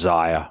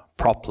desire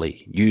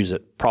properly, use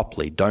it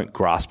properly, don't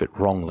grasp it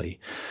wrongly.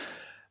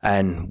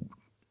 And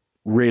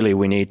really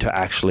we need to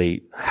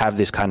actually have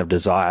this kind of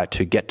desire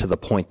to get to the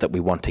point that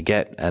we want to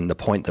get. And the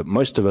point that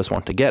most of us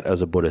want to get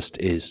as a Buddhist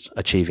is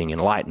achieving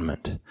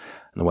enlightenment. And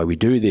the way we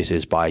do this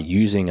is by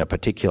using a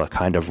particular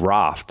kind of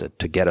raft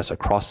to get us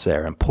across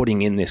there, and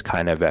putting in this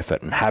kind of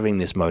effort and having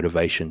this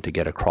motivation to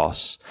get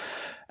across.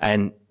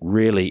 And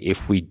really,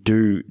 if we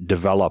do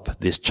develop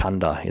this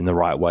chanda in the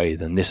right way,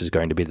 then this is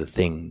going to be the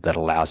thing that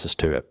allows us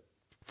to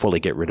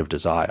fully get rid of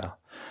desire.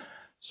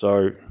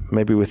 So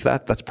maybe with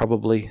that, that's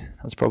probably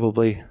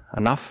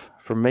enough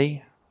from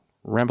me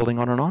rambling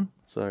on and on.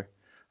 So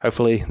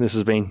hopefully this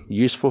has been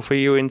useful for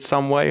you in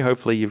some way.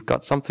 Hopefully you've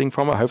got something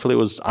from it. Hopefully it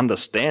was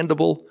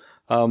understandable.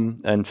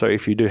 And so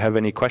if you do have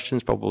any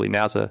questions, probably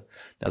now's a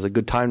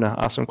good time to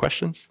ask some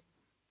questions.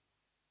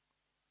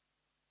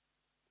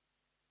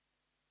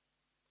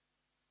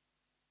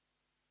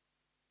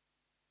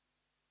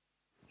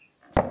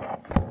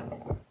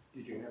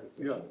 Did you have a question?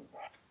 Yeah.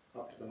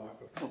 Up to the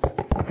microphone.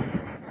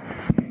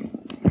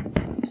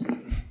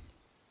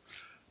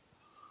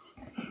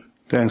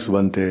 Thanks,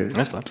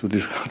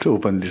 Bhante, to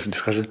open this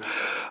discussion.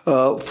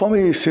 For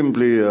me,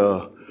 simply,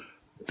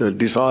 the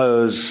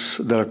desires,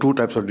 there are two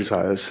types of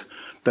desires.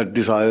 That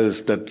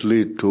desires that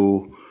lead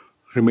to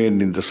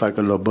remain in the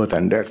cycle of birth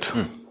and death.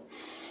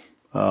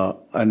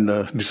 And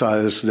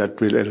desires that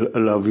will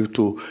allow you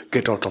to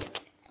get out of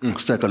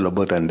cycle of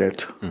birth and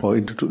death, or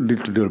lead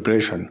to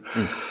liberation.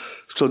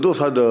 So those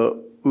are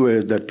the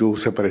ways that you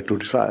separate two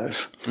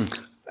desires.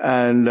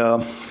 And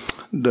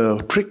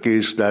the trick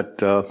is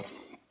that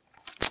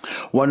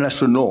one has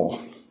to know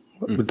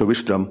with the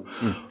wisdom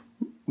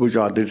which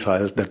are the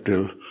desires that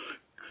will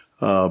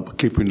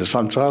keep you in the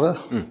samsara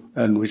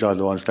and which are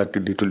the ones that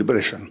will lead to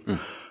liberation.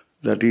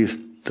 That is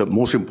the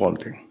most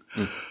important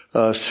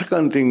thing.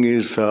 Second thing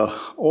is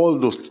all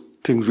those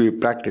things we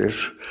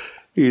practice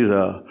is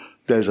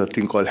there's a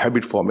thing called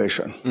habit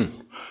formation,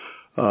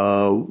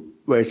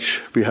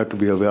 which we have to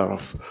be aware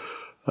of.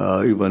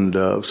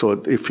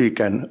 So if we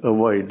can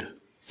avoid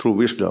through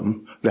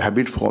wisdom the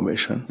habit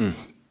formation,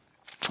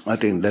 I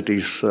think that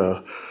is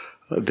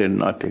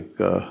then I think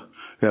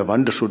we have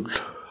understood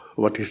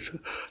what is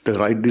the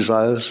right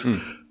desires,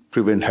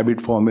 prevent habit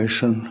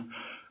formation,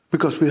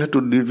 because we have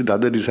to deal with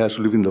other desires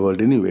to live in the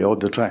world anyway all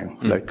the time,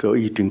 like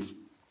eating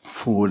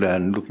food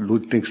and do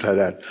things like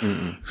that.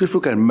 So if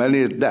you can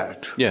manage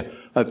that,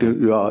 I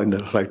think you are in the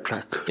right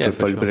track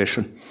for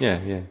liberation.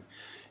 Sure.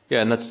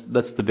 Yeah, and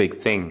that's the big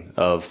thing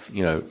of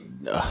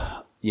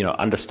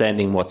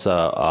understanding what's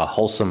a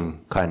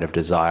wholesome kind of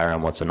desire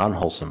and what's an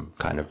unwholesome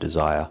kind of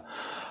desire,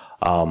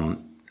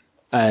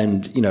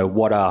 and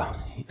what are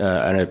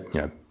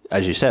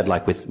as you said,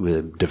 like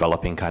with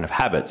developing kind of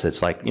habits,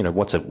 it's like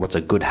what's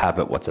a good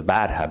habit, what's a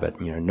bad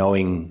habit.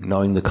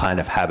 Knowing the kind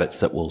of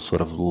habits that will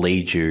sort of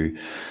lead you,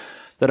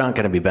 that aren't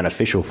going to be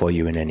beneficial for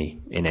you in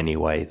any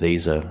way.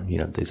 These are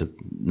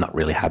not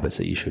really habits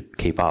that you should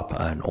keep up,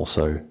 and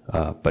also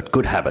but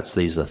good habits.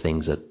 These are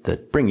things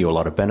that bring you a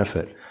lot of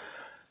benefit.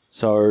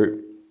 So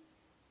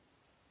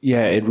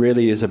yeah, it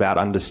really is about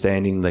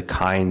understanding the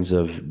kinds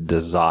of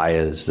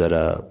desires that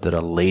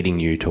are leading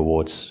you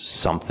towards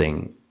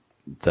something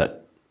that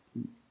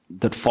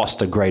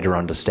foster greater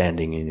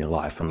understanding in your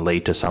life and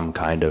lead to some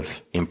kind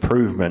of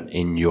improvement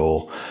in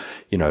your,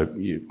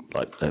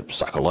 like a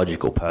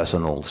psychological,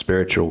 personal,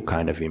 spiritual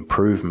kind of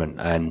improvement,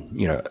 and,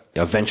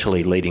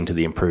 eventually leading to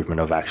the improvement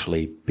of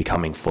actually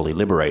becoming fully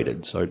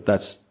liberated. So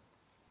that's,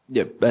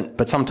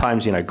 but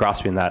sometimes,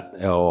 grasping that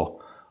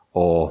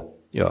or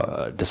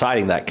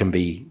deciding that can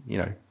be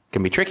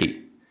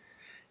tricky.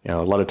 A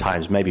lot of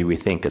times maybe we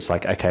think it's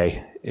like,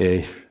 okay,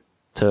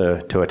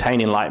 to attain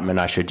enlightenment,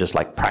 I should just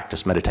like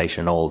practice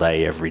meditation all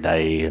day, every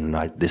day, and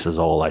this is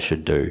all I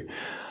should do.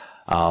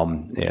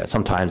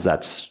 Sometimes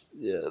that's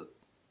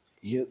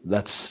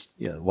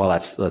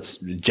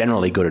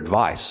generally good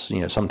advice.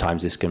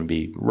 Sometimes this can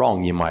be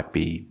wrong. You might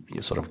be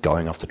sort of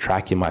going off the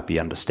track. You might be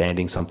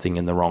understanding something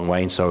in the wrong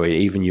way, and so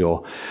even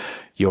you're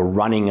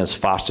running as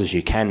fast as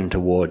you can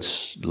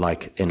towards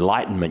like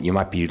enlightenment, you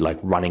might be like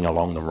running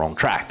along the wrong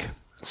track.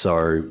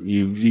 So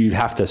you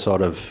have to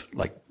sort of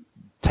like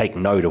take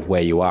note of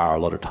where you are a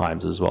lot of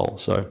times as well.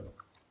 So,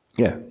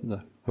 yeah,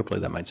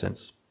 hopefully that made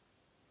sense.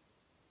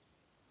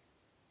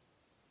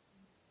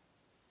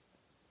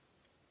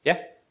 Yeah?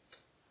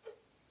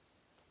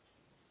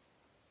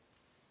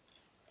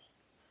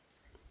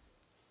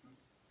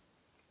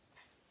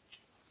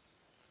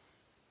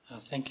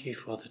 Thank you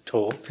for the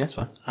talk. That's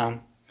fine.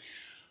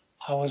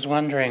 I was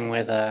wondering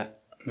whether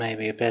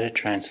maybe a better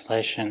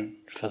translation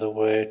for the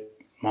word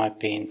might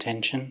be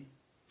intention.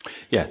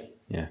 Yeah.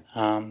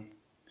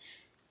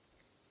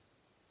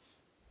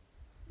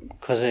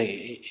 because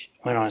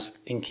when I was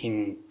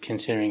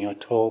considering your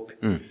talk,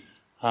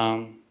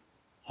 I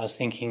was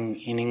thinking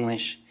in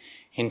English,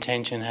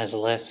 intention has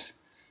less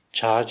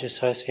charge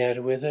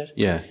associated with it.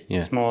 Yeah.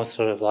 It's more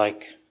sort of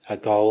like a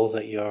goal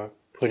that you're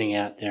putting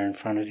out there in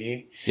front of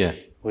you,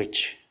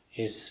 which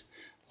is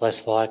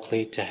less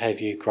likely to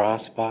have you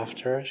grasp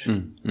after it.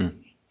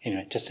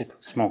 Just a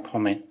small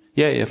comment.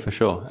 Yeah, for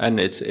sure. And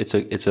it's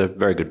a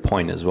very good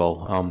point as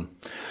well.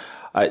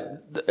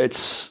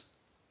 It's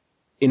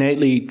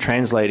innately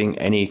translating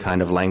any kind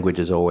of language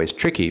is always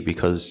tricky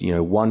because,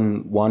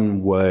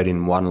 one word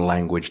in one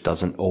language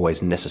doesn't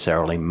always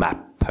necessarily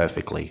map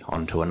perfectly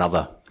onto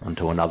another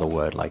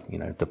word. Like,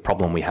 the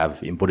problem we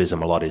have in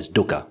Buddhism a lot is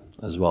dukkha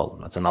as well.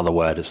 That's another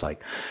word. It's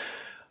like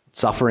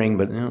suffering,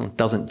 but it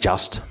doesn't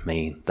just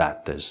mean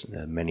that. There's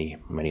many,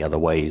 many other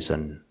ways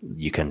and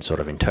you can sort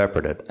of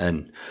interpret it.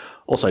 And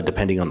also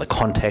depending on the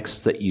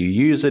context that you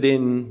use it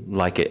in,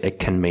 like it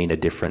can mean a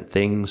different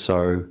thing.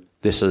 So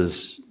this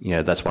is,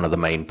 that's one of the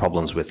main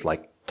problems with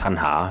like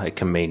tanha. It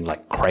can mean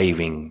like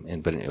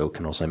craving, but it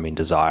can also mean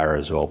desire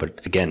as well.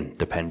 But again,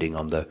 depending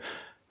on the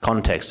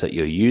context that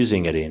you're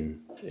using it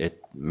in,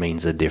 it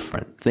means a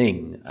different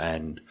thing.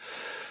 And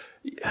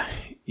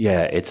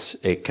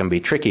it can be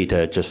tricky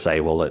to just say,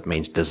 well, it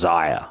means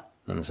desire.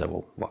 And say,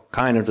 well, what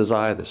kind of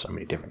desire? There's so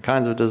many different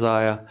kinds of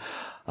desire.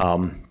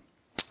 And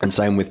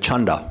same with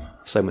chanda.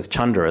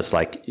 It's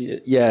like,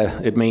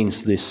 it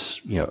means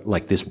this,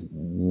 like this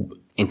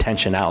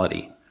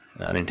intentionality,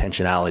 an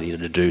intentionality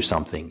to do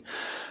something,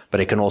 but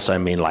it can also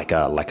mean like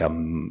a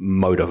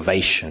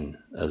motivation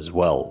as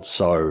well.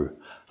 So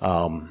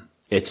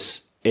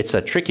it's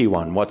a tricky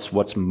one.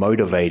 What's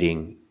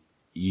motivating?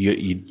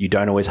 You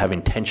don't always have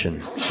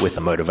intention with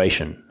the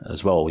motivation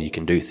as well. You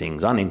can do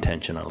things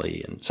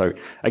unintentionally, and so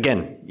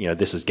again,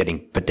 this is getting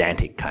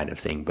pedantic kind of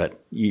thing, but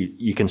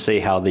you can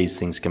see how these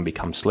things can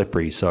become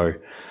slippery. So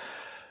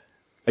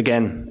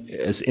again,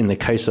 as in the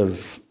case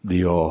of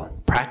your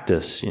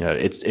practice,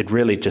 it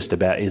really just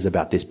is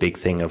about this big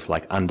thing of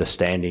like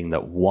understanding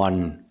that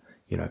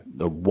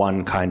the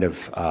one kind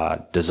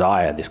of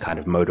desire, this kind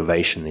of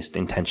motivation, this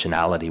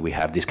intentionality we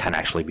have, this can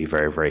actually be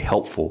very, very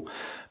helpful.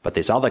 But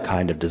this other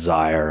kind of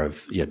desire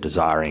of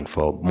desiring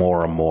for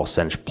more and more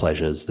sense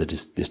pleasures,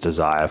 this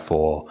desire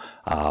for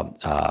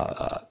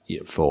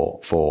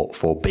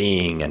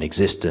being and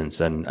existence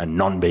and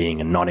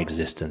non-being and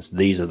non-existence,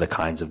 these are the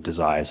kinds of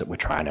desires that we're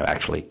trying to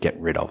actually get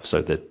rid of.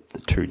 So the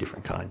two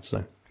different kinds.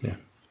 So yeah.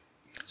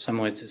 Some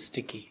words are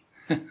sticky.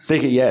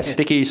 Sticky, yeah.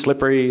 Sticky,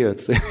 slippery.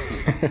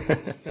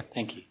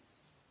 Thank you.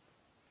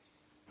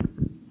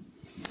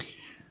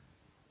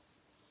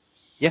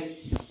 Yeah.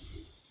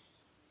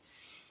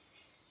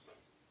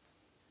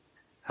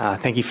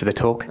 Thank you for the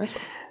talk.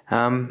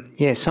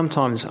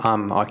 Sometimes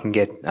I can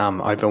get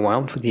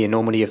overwhelmed with the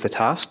enormity of the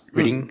task,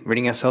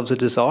 ridding ourselves of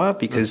desire,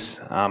 because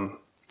I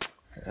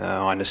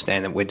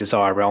understand that we're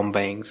desire realm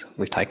beings.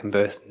 We've taken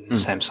birth in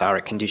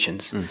samsaric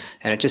conditions,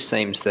 and it just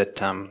seems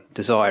that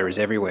desire is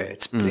everywhere.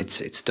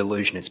 It's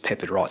delusion. It's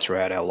peppered right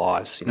throughout our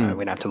lives. We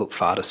don't have to look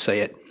far to see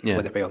it,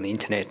 whether it be on the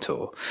internet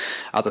or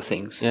other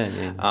things.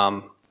 And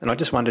I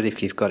just wondered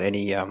if you've got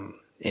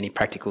any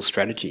practical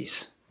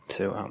strategies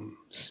to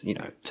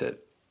to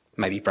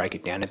maybe break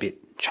it down a bit,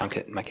 chunk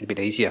it, make it a bit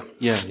easier.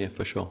 Yeah,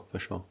 for sure.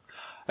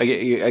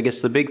 I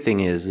guess the big thing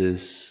is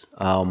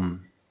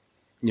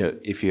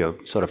if you're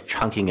sort of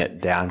chunking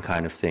it down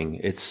kind of thing,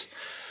 it's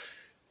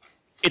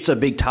a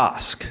big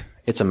task.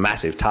 It's a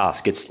massive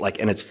task. It's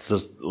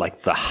just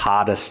like the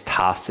hardest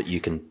task that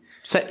you can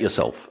set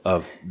yourself,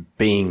 of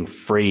being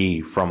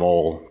free from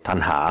all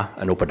tanha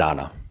and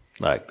upadana,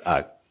 like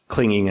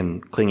clinging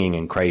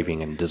and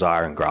craving and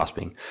desire and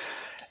grasping.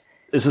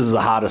 This is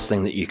the hardest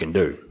thing that you can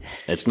do.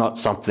 It's not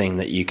something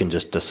that you can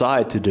just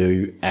decide to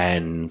do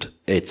and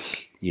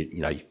it's,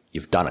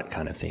 you've done it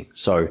kind of thing.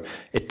 So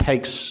it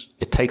takes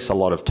a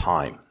lot of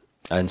time.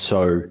 And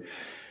so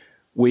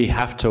we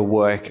have to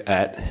work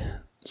at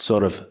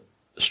sort of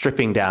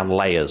stripping down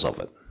layers of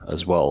it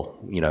as well.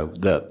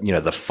 The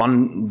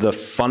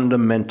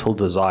fundamental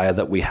desire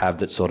that we have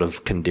that's sort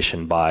of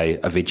conditioned by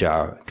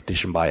avijja,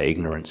 conditioned by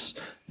ignorance.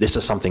 This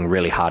is something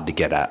really hard to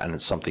get at, and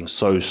it's something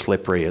so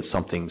slippery. It's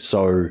something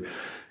so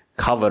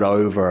covered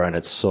over, and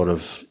it's sort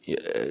of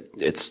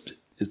it's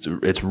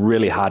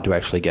really hard to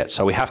actually get.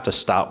 So we have to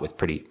start with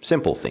pretty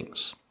simple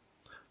things.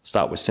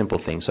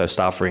 So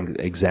start, for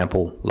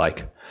example,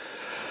 like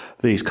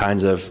these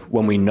kinds of,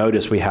 when we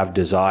notice we have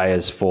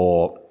desires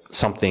for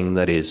something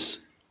that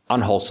is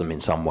unwholesome in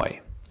some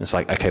way. It's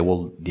like, okay,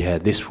 well, yeah,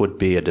 this would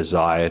be a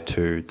desire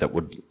that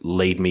would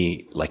lead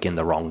me like in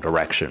the wrong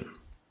direction.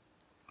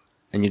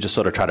 And you just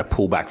sort of try to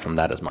pull back from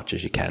that as much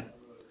as you can.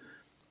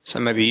 So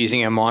maybe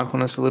using our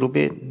mindfulness a little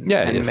bit, and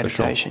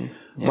meditation.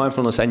 For sure.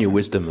 Mindfulness and your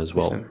wisdom as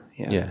well.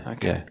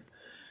 Okay.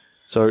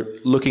 So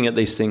looking at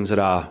these things that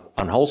are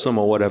unwholesome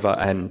or whatever,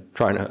 and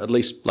trying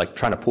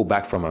to pull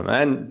back from them,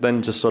 and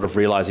then just sort of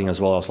realizing as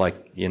well, I was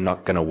like, you're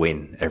not going to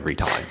win every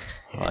time.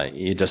 Like,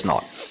 you're just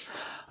not.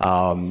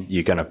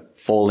 You're going to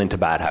fall into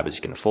bad habits.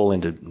 You're going to fall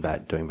into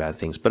doing bad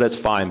things, but it's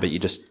fine. But you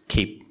just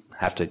keep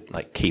have to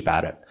like keep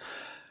at it.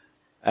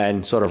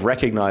 And sort of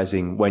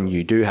recognizing when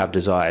you do have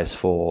desires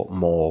for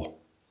more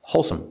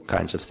wholesome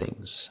kinds of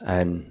things,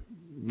 and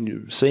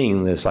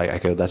seeing this like,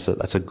 okay, that's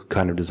a good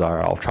kind of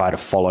desire. I'll try to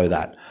follow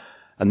that,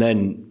 and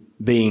then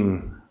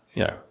being,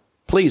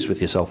 pleased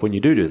with yourself when you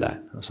do that.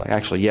 It's like,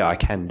 actually, yeah, I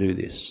can do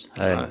this.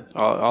 And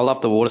I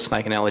love the water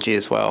snake analogy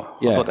as well.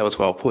 Yeah. I thought that was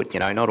well put.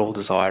 Not all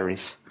desire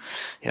is,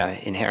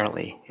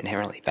 inherently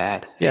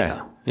bad.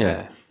 Yeah,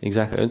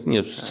 exactly.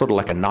 It's sort of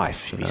like a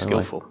knife. Be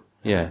skillful.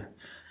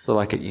 So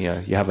like,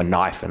 you have a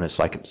knife, and it's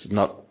like, it's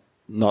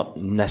not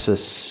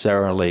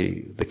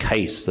necessarily the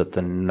case that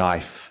the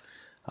knife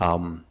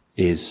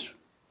is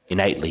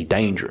innately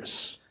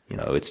dangerous.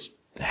 It's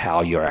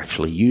how you're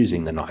actually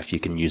using the knife. You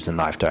can use the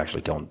knife to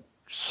actually go and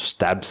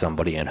stab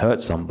somebody and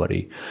hurt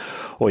somebody,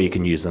 or you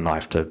can use the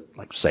knife to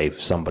like save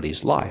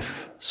somebody's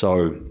life.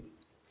 So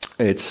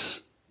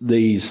it's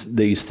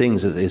these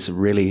things is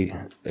really,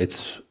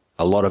 it's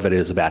a lot of it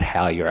is about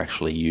how you're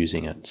actually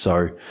using it.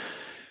 So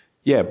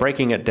yeah,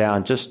 breaking it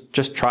down, just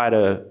try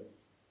to,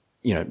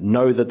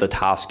 know that the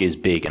task is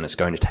big and it's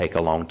going to take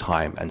a long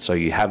time. And so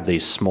you have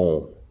these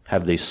small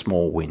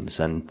wins,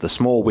 and the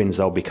small wins,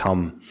 you'll be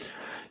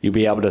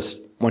able to,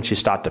 once you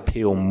start to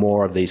peel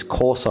more of these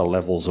coarser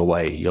levels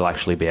away, you'll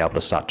actually be able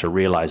to start to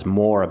realize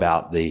more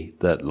about the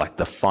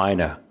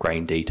finer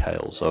grain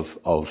details of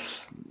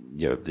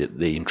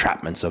the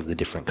entrapments of the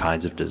different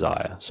kinds of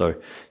desire. So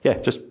yeah,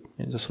 just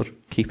sort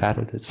of keep at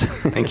it.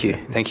 Thank you.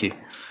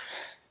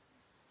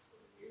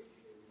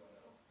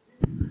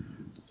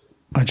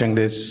 Ajahn,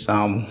 there's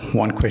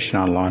one question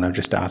online I've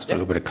just asked for a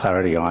little bit of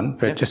clarity on,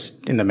 but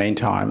just in the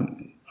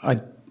meantime, I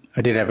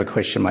did have a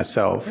question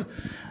myself.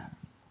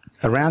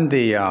 Around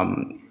the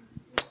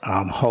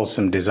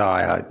wholesome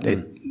desire,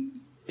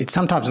 it's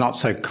sometimes not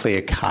so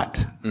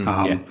clear-cut.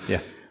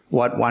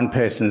 What one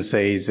person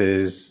sees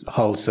as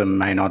wholesome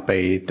may not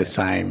be the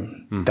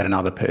same that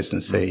another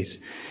person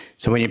sees.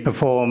 So when you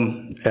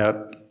perform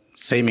a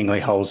seemingly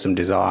wholesome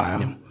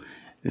desire,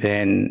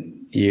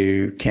 then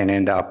you can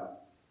end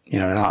up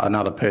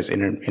another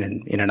person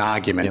in an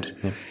argument,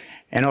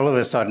 and all of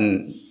a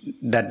sudden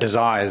that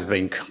desire has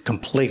been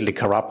completely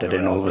corrupted,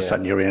 and all of a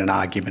sudden you're in an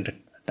argument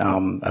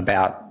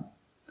about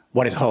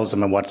what is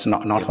wholesome and what's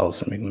not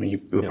wholesome. I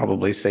mean, you're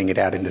probably seeing it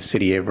out in the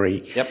city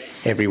every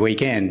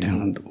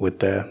weekend with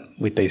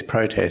these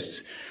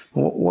protests.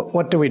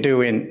 What do we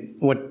do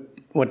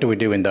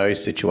in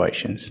those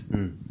situations?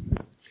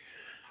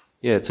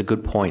 Yeah, it's a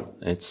good point.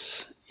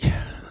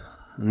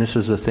 And this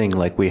is the thing,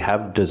 like we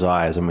have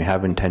desires and we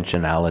have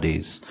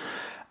intentionalities,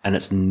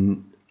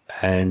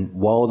 and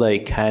while they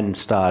can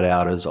start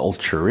out as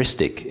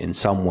altruistic in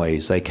some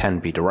ways, they can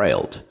be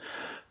derailed.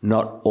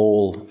 Not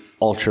all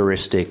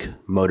altruistic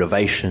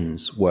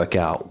motivations work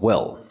out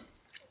well.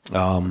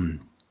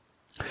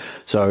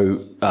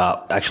 So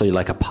actually,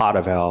 like a part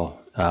of our,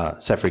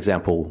 say for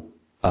example,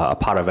 a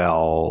part of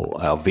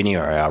our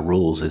vinaya, our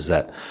rules is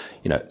that,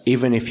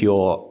 even if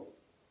you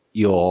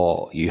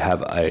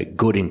have a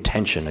good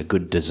intention, a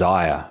good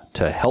desire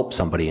to help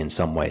somebody in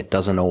some way, it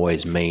doesn't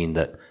always mean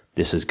that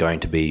this is going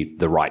to be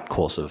the right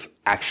course of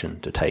action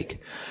to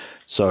take.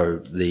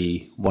 So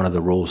one of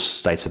the rules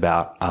states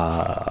about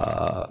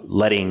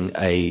letting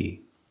an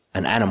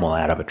animal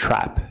out of a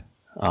trap.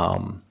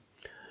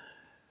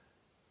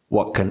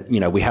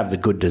 We have the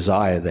good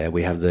desire there.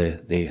 We have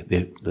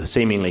the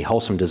seemingly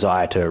wholesome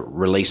desire to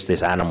release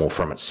this animal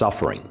from its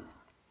suffering,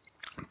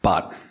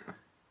 but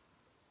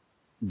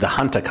the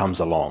hunter comes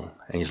along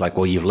and he's like,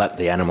 well, you've let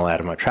the animal out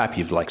of my trap.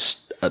 You've like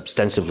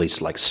ostensibly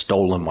like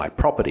stolen my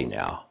property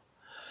now.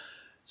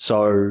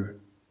 So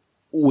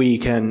we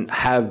can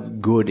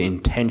have good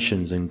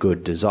intentions and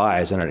good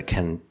desires, and it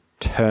can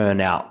turn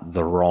out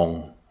the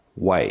wrong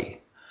way.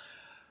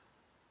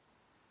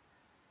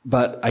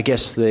 But I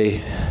guess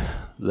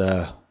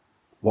what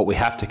we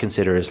have to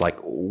consider is like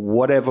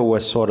whatever we're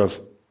sort of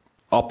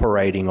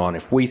operating on.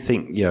 If we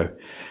think,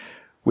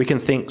 we can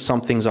think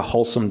something's a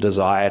wholesome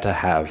desire to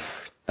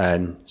have.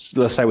 And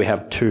let's say we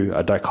have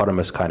a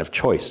dichotomous kind of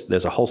choice.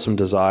 There's a wholesome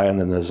desire and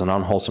then there's an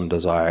unwholesome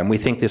desire. And we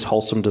think this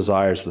wholesome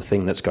desire is the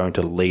thing that's going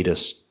to lead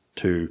us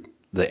to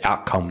the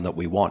outcome that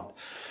we want.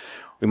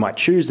 We might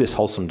choose this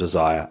wholesome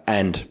desire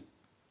and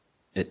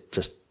it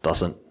just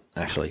doesn't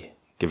actually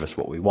give us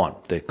what we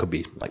want. There could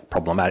be like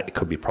problematic. It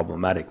could be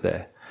problematic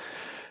there.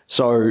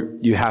 So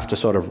you have to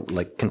sort of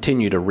like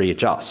continue to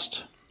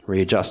readjust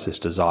this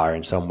desire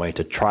in some way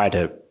to try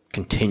to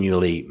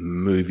continually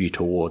move you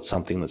towards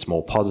something that's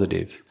more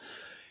positive.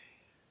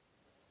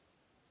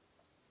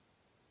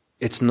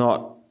 It's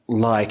not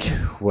like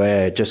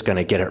we're just going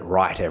to get it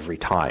right every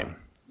time.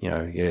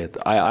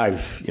 I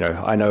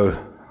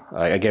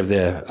gave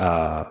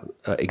the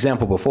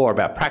example before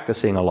about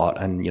practicing a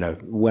lot,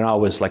 and when I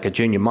was like a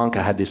junior monk,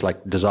 I had this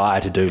like desire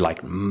to do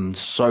like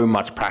so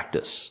much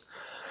practice,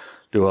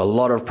 do a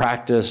lot of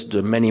practice,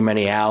 do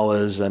many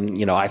hours,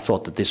 and I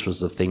thought that this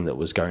was the thing that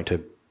was going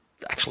to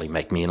actually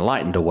make me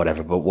enlightened or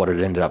whatever, but what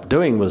it ended up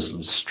doing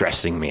was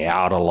stressing me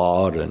out a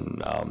lot,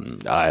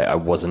 and I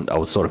was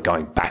sort of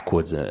going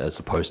backwards as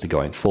opposed to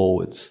going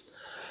forwards.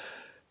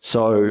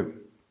 So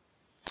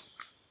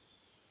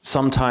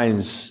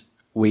sometimes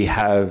we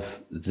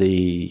have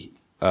the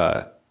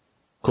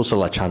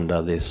kusala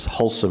chanda, this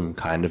wholesome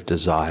kind of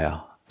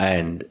desire,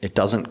 and it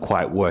doesn't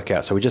quite work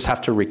out. So we just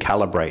have to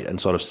recalibrate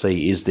and sort of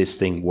see, is this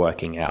thing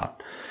working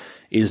out?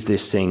 Is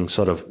this thing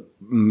sort of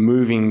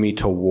moving me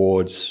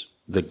towards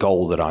the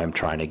goal that I'm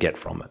trying to get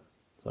from it?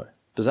 So,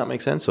 does that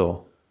make sense,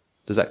 or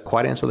does that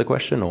quite answer the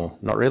question, or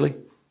not really?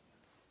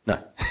 No.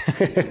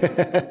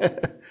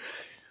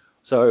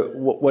 So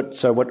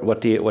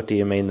what do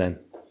you mean then?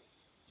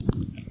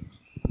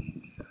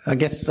 I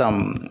guess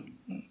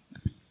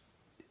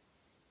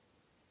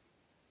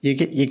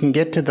you can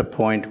get to the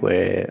point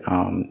where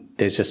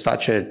there's just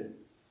such a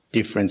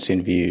difference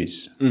in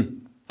views.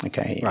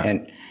 Okay,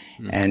 right.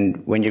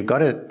 And when you've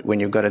got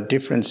a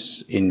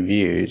difference in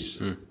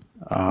views,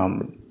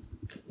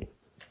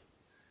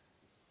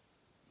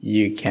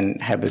 you can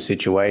have a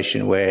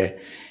situation where,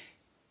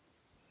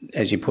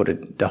 as you put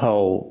it, the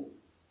whole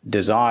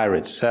desire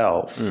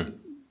itself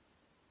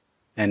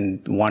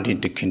and wanting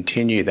to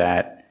continue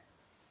that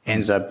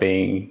ends up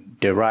being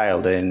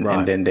derailed, and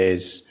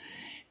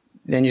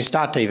then you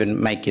start to even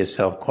make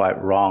yourself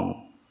quite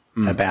wrong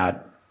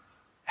about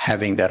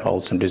having that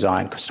wholesome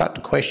desire, and start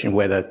to question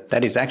whether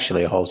that is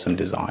actually a wholesome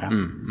desire.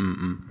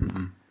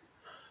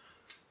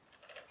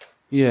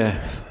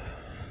 Yeah.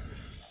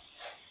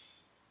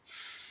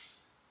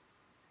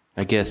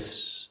 I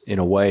guess in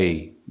a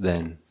way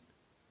then,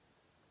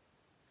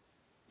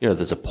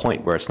 there's a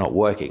point where it's not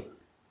working.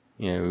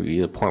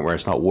 The point where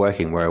it's not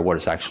working, where what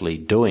it's actually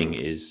doing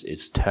is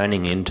it's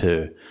turning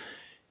into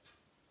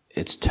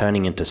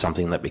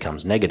something that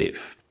becomes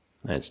negative.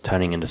 It's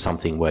turning into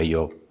something where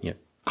you're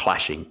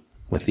clashing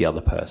with the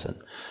other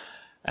person.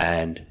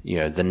 And,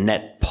 the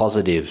net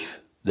positive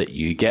that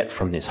you get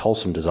from this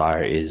wholesome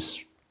desire is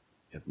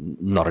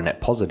not a net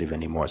positive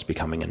anymore. It's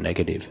becoming a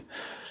negative.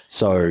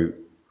 So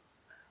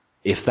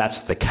if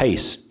that's the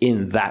case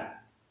in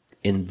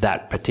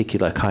that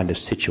particular kind of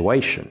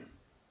situation,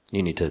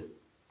 you need to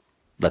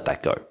let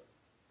that go,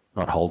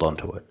 not hold on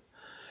to it.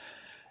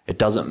 It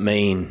doesn't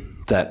mean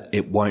that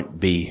it won't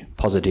be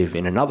positive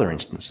in another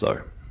instance,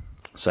 though.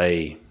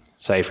 Say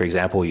for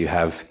example, you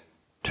have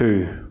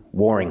two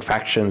warring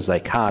factions.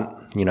 They can't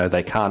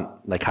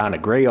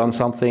agree on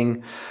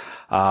something.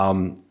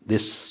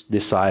 This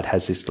side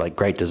has this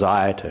great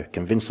desire to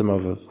convince them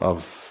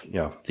of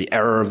the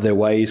error of their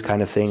ways,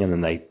 kind of thing, and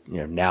then they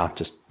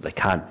they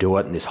can't do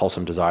it, and this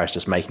wholesome desire is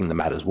just making the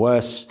matters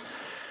worse.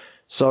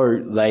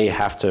 So they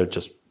have to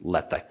just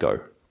let that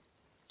go.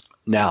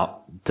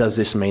 Now, does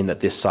this mean that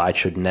this side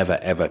should never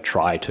ever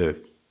try to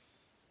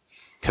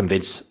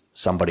convince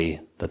somebody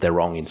that they're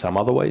wrong in some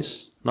other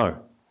ways? No.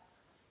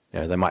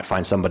 They might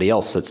find somebody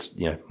else that's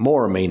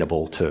more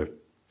amenable to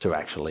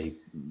actually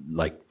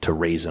to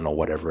reason or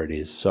whatever it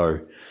is.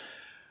 So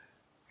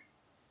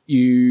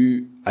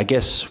I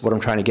guess what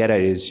I'm trying to get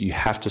at is you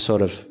have to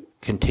sort of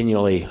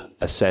continually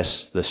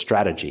assess the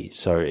strategy.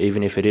 So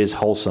even if it is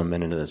wholesome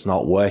and it's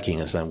not working,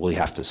 it's then, well, you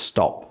have to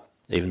stop.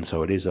 Even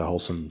so it is a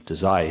wholesome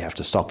desire, you have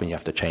to stop and you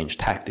have to change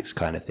tactics,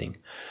 kind of thing.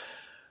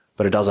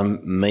 But it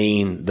doesn't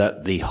mean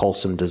that the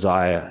wholesome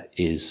desire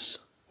is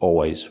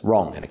always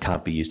wrong and it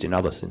can't be used in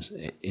other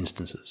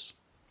instances.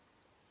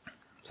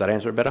 Does that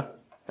answer it better?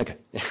 Okay.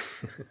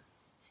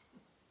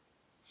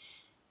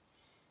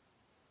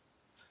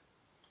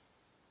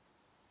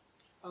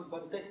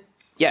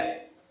 Yeah.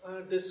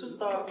 The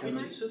sutta, which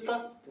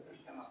sutta?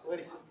 Where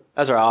is it?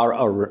 That's all right,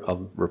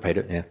 I'll repeat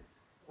it, yeah.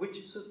 Which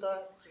sutta,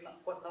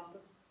 what number?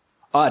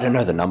 I don't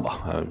know the number.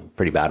 I'm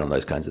pretty bad on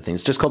those kinds of things.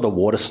 It's just called the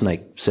water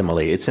snake simile.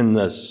 It's in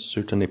the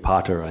Sutta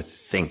Nipata, I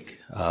think.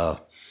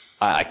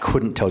 I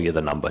couldn't tell you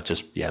the number.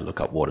 Just, look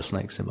up water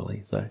snake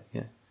simile. So,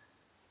 yeah.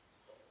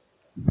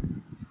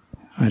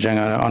 Ajahn,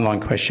 an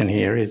online question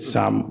here is,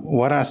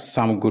 what are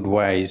some good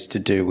ways to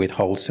do with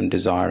wholesome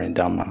desire in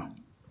Dhamma?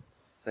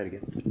 Say it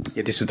again.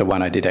 Yeah, this is the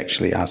one I did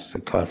actually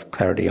ask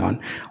clarity on.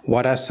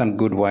 What are some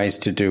good ways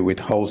to do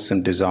with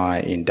wholesome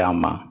desire in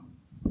Dhamma?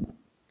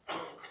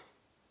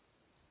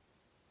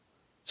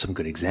 Some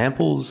good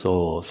examples,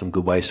 or some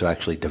good ways to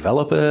actually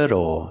develop it,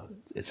 or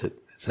is it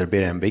a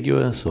bit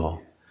ambiguous,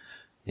 or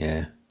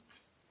yeah.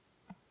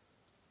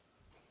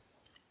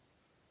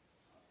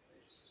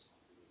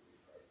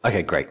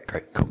 Okay, great,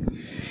 cool.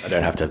 I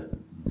don't have to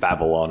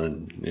babble on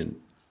and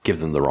give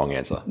them the wrong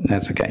answer.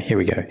 That's okay. Here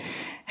we go.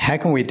 How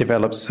can we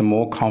develop some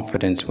more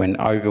confidence when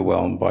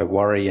overwhelmed by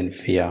worry and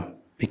fear?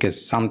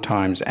 Because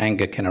sometimes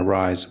anger can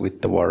arise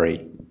with the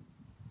worry.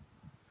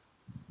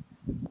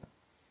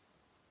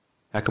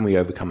 How can we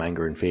overcome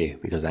anger and fear?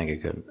 Because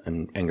anger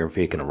and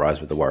fear can arise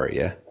with the worry,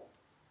 yeah?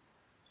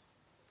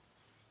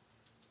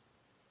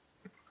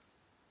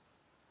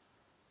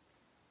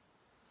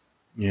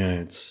 Yeah,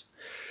 it's...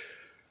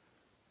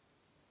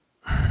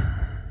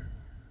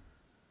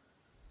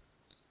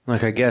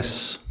 I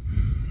guess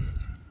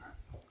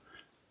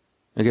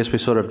we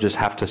sort of just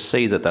have to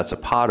see that that's a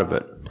part of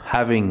it.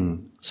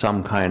 Having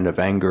some kind of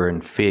anger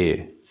and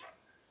fear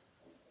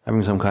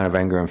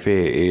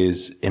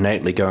is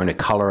innately going to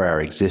colour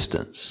our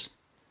existence.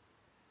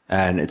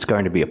 and it's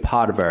going to be a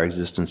part of our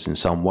existence in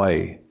some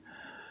way.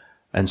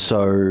 And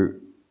so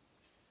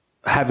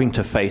having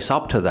to face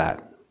up to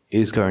that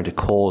is going to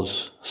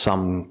cause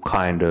some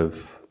kind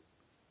of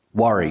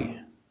worry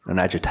and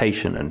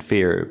agitation and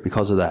fear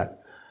because of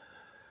that.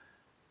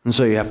 And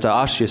so you have to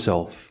ask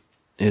yourself,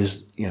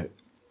 is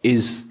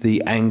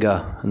the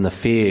anger and the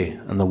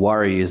fear and the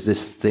worry, is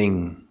this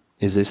thing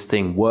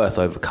worth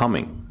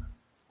overcoming?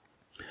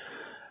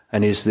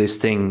 And is this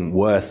thing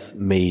worth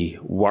me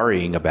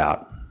worrying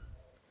about?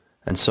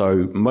 And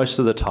so most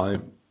of the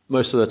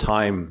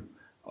time,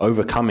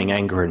 overcoming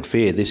anger and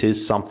fear, this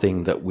is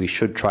something that we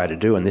should try to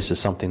do, and this is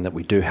something that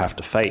we do have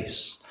to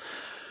face.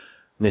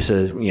 This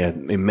is,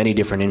 in many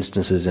different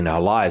instances in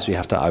our lives, we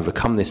have to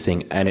overcome this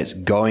thing, and it's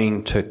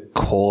going to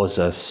cause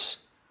us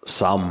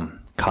some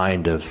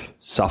kind of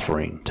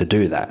suffering to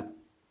do that.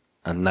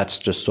 And that's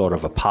just sort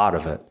of a part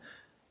of it.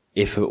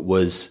 If it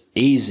was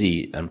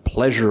easy and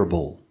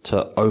pleasurable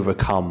to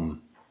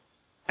overcome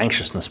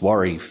anxiousness,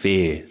 worry,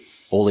 fear,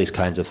 all these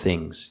kinds of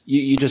things,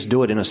 you just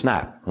do it in a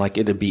snap. Like,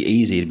 it'd be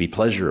easy, it'd be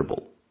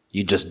pleasurable.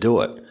 You just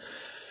do it.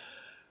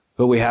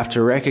 But we have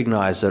to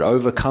recognize that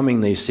overcoming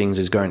these things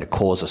is going to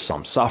cause us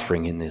some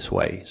suffering in this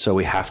way. So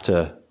we have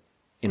to,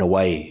 in a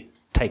way,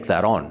 take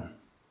that on.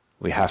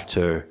 We have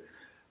to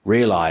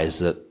realize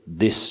that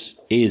this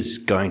is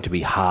going to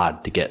be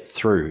hard to get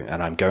through,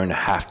 and I'm going to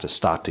have to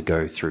start to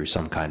go through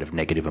some kind of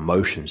negative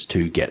emotions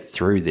to get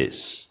through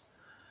this.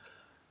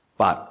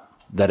 But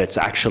that it's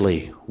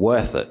actually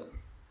worth it.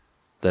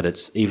 That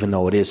it's, even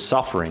though it is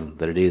suffering,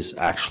 that it is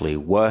actually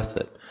worth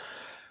it.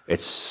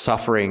 It's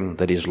suffering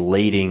that is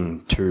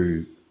leading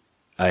to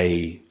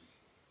a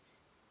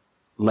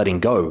letting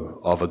go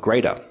of a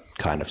greater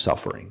kind of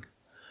suffering.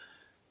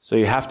 So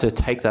you have to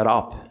take that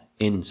up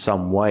in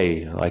some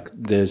way. Like,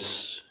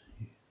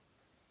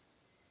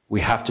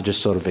 we have to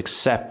just sort of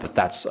accept that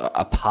that's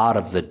a part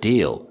of the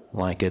deal.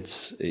 Like,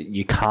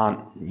 you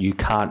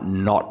can't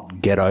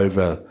not get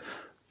over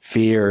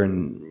fear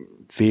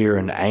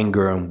and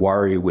anger and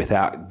worry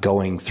without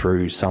going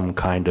through some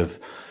kind of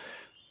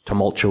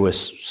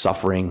tumultuous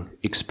suffering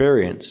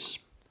experience.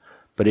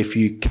 But if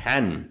you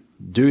can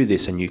do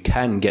this and you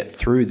can get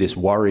through this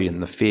worry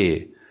and the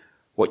fear,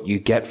 what you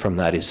get from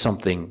that is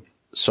something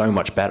so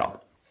much better.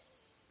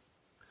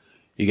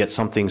 You get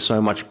something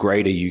so much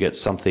greater, you get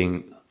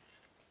something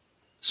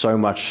so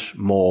much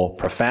more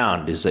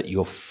profound, is that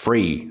you're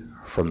free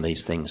from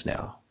these things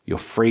now. You're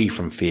free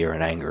from fear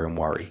and anger and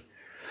worry.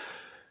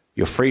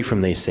 You're free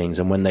from these things,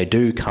 and when they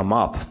do come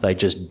up, they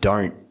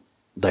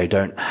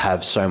don't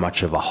have so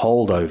much of a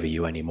hold over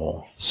you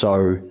anymore.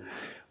 So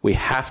we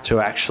have to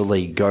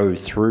actually go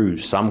through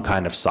some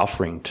kind of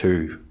suffering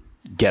to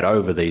get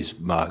over these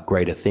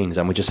greater things,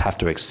 and we just have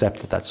to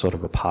accept that that's sort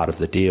of a part of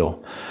the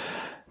deal.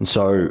 And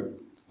so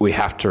we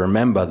have to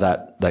remember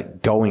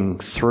that going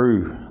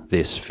through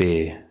this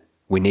fear,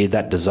 we need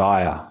that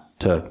desire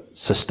to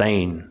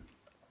sustain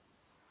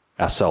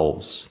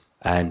ourselves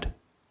and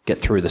get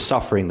through the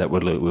suffering that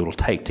it will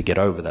take to get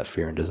over that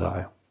fear and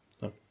desire.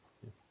 So,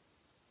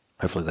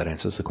 hopefully that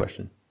answers the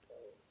question.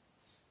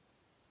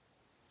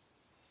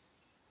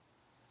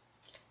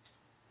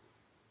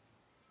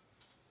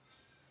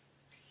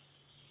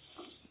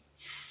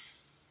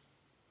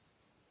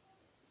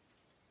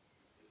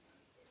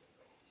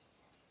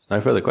 No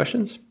further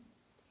questions?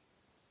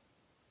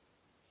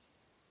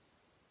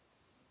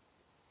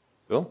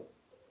 Cool.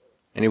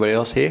 Anybody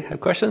else here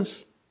have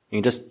questions? You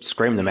can just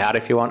scream them out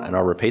if you want, and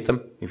I'll repeat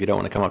them if you don't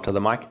want to come up to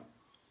the mic.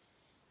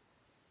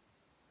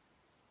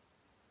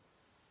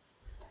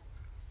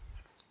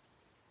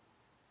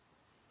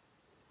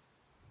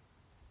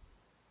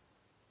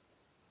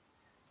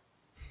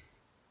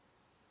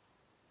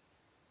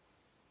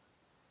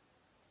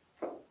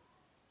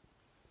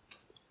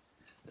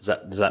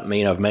 Does that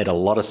mean I've made a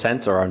lot of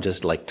sense, or I'm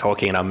just like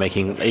talking and I'm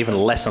making even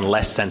less and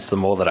less sense the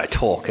more that I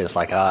talk? It's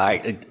like, I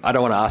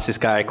don't want to ask this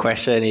guy a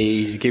question.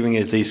 He's giving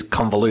us these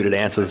convoluted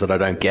answers that I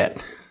don't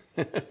get.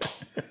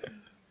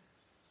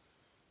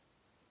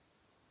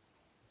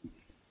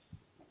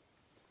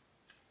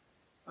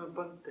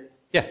 Bhante.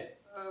 Yeah.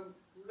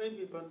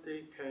 Maybe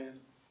Bhante can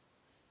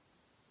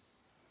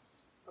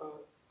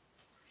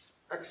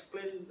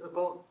explain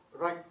about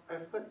right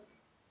effort.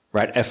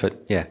 Right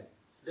effort, yeah.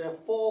 There are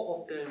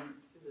 4 of them.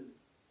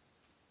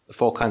 The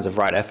 4 kinds of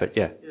right effort,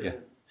 yeah.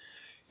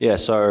 Yeah,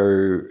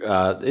 so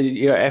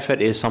effort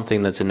is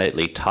something that's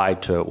innately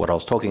tied to what I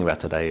was talking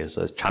about today, is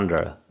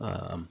Chandra.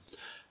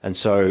 And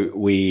so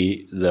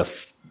we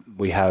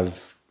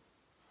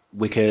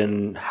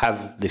can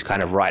have this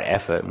kind of right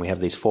effort, and we have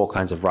these 4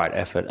 kinds of right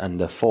effort. And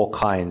the 4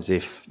 kinds,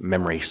 if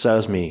memory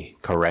serves me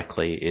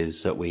correctly,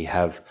 is that we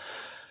have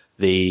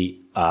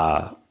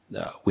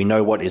we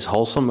know what is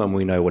wholesome and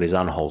we know what is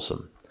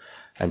unwholesome.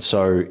 And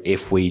so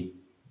if we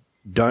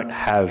don't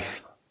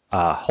have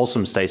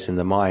wholesome states in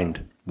the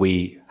mind,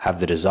 we have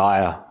the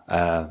desire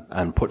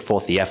and put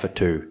forth the effort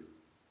to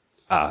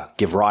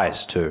give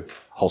rise to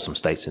wholesome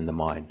states in the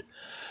mind.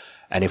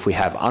 And if we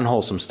have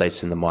unwholesome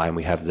states in the mind,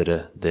 we have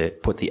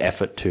put the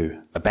effort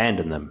to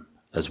abandon them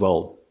as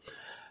well.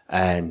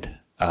 And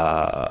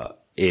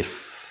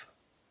if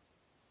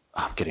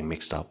I'm getting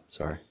mixed up,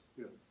 sorry.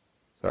 Yeah.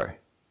 Sorry.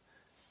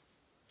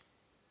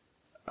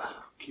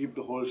 Keep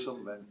the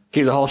wholesome and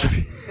Keep the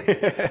wholesome. and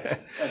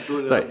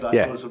don't So, allow the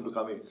yeah. unwholesome to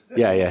come in.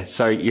 Yeah.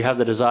 So you have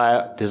the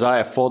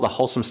desire for the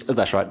wholesome.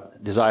 That's right.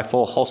 Desire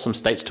for wholesome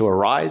states to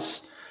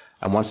arise,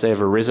 and once they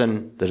have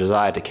arisen, the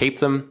desire to keep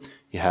them.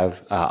 You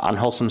have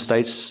unwholesome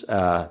states,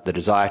 the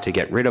desire to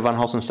get rid of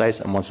unwholesome states,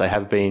 and once they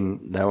have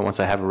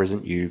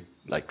arisen, you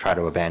try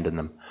to abandon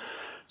them.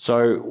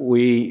 So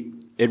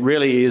it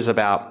really is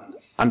about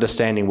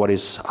understanding what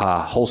is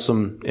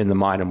wholesome in the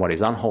mind and what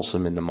is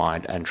unwholesome in the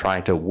mind, and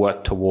trying to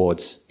work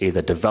towards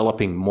either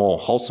developing more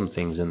wholesome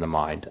things in the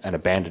mind and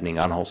abandoning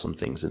unwholesome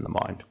things in the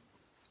mind.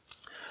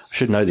 I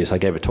should know this. I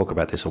gave a talk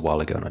about this a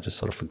while ago and I just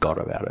sort of forgot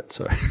about it.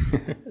 So,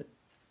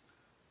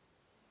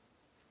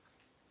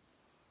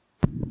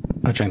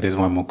 Ajahn, there's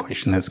one more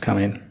question that's come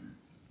in.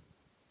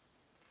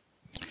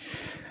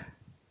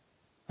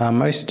 Are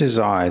most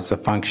desires a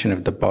function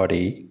of the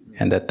body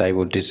and that they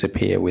will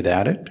disappear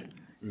without it?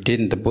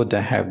 Didn't the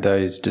Buddha have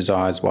those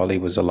desires while he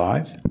was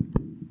alive?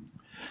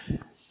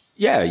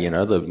 Yeah,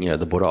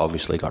 the Buddha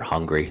obviously got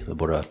hungry. The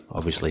Buddha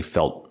obviously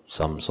felt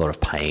some sort of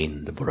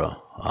pain. The Buddha,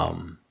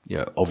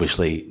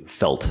 obviously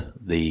felt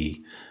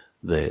the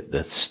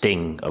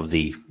sting of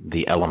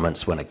the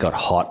elements when it got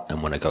hot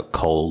and when it got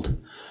cold.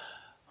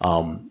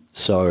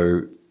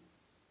 So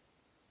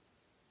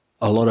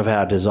a lot of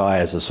our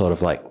desires are sort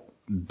of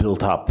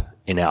built up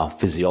in our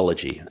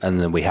physiology, and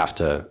then we have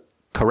to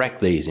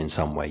correct these in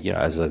some way.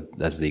 As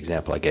the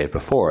example I gave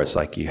before, it's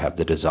like you have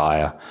the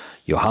desire,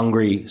 you're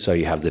hungry, so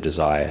you have the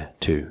desire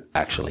to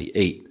actually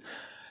eat.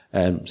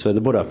 And so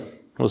the Buddha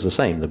was the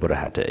same. The Buddha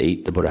had to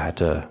eat. The Buddha had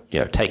to,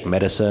 take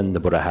medicine. The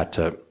Buddha had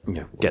to,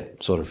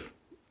 get sort of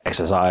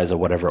exercise or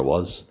whatever it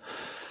was.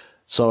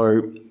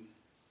 So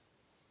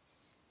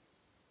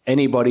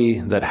anybody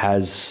that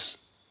has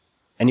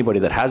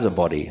a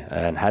body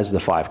and has the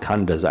five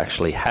khandhas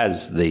actually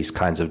has these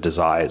kinds of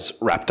desires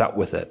wrapped up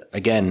with it.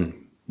 Again,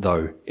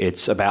 though,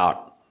 it's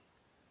about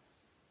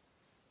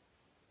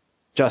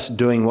just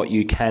doing what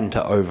you can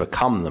to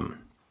overcome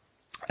them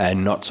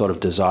and not sort of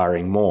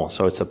desiring more.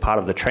 So it's a part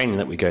of the training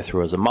that we go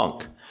through as a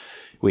monk.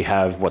 We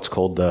have what's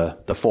called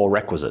the four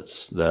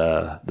requisites,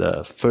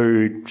 the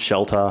food,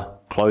 shelter,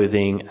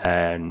 clothing,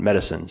 and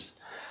medicines.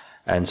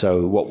 And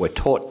so what we're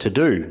taught to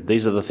do,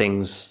 these are the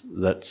things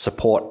that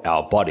support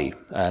our body,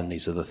 and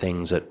these are the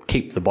things that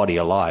keep the body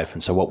alive.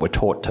 And so what we're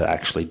taught to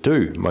actually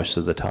do most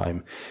of the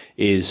time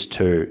is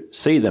to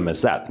see them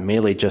as that,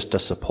 merely just a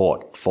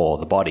support for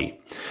the body.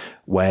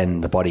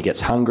 When the body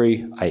gets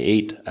hungry, I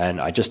eat, and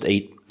I just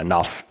eat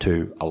enough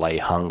to allay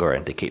hunger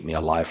and to keep me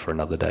alive for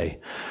another day.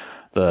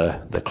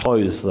 The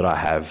clothes that I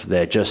have,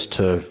 they're just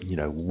to,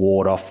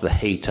 ward off the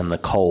heat and the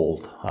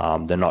cold.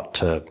 They're not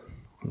to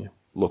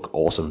look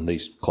awesome.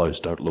 These clothes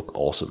don't look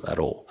awesome at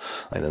all.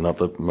 They're not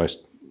the most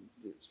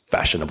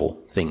fashionable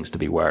things to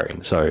be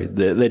wearing. So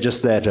they're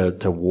just there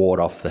to ward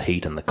off the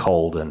heat and the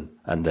cold and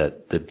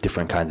the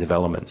different kinds of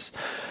elements.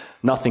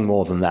 Nothing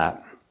more than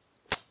that.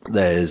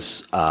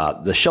 There's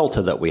the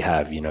shelter that we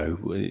have.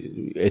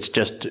 It's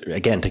just,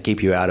 again, to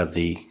keep you out of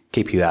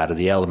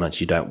the elements.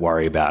 You don't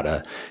worry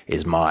about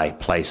is my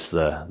place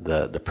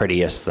the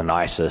prettiest, the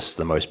nicest,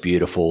 the most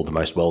beautiful, the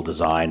most well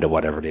designed, or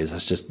whatever it is.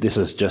 This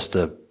is just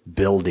a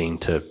building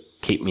to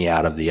keep me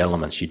out of the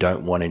elements. You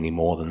don't want any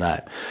more than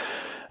that.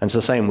 And it's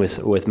the same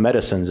with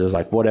medicines. It's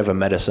like whatever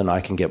medicine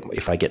I can get,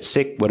 if I get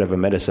sick, whatever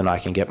medicine I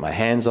can get my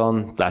hands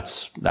on,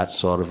 that's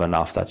sort of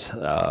enough. That's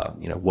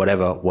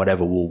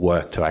whatever will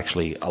work to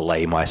actually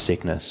allay my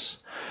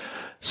sickness.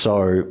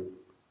 So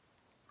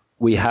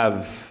we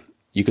have,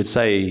 you could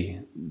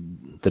say,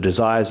 the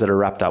desires that are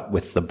wrapped up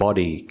with the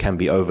body can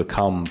be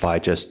overcome by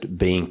just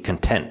being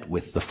content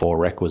with the four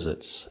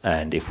requisites.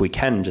 And if we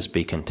can just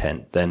be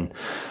content, then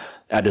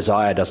our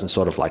desire doesn't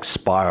sort of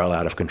spiral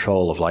out of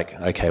control of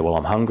okay, well,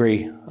 I'm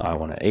hungry, I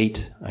want to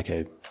eat.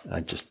 Okay,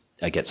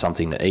 I get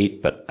something to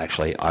eat, but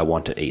actually I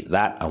want to eat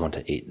that. I want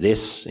to eat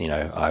this.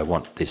 I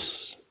want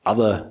this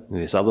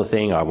other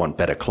thing. I want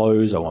better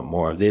clothes. I want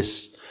more of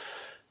this.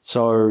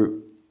 So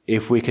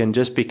if we can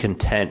just be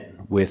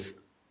content with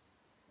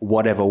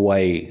whatever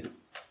way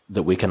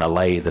that we can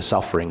allay the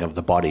suffering of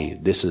the body,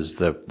 this is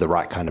the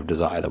right kind of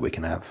desire that we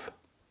can have.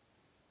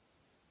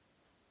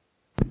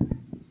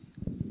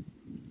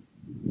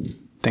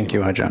 Thank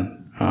you, Ajahn.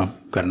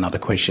 Got another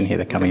question here.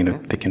 They're coming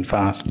in thick and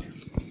fast.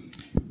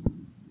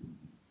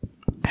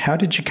 How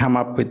did you come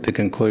up with the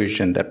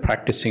conclusion that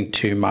practicing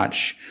too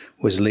much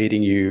was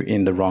leading you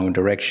in the wrong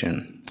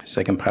direction?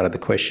 Second part of the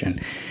question.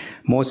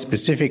 More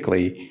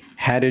specifically,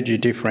 how did you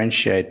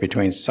differentiate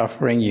between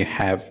suffering you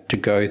have to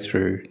go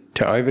through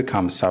to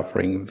overcome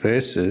suffering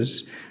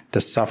versus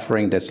the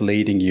suffering that's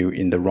leading you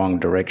in the wrong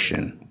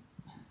direction?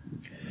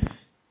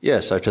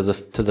 Yeah, so to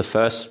the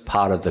first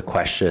part of the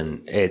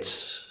question,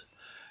 it's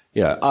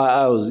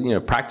I was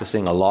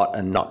practicing a lot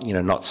and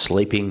not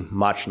sleeping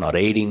much, not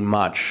eating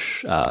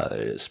much,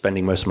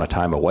 spending most of my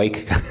time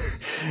awake,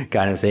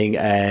 kind of thing,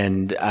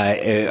 and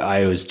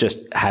I was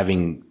just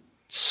having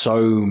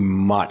so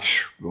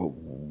much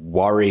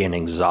worry and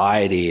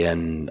anxiety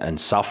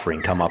and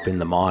suffering come up in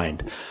the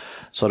mind,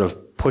 sort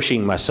of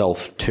pushing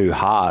myself too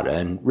hard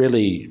and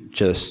really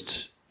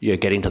just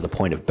getting to the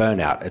point of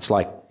burnout. It's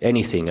like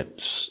anything.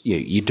 It's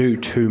you do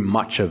too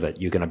much of it,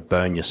 you're going to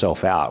burn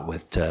yourself out.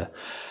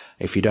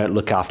 If you don't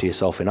look after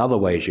yourself in other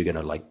ways, you're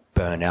going to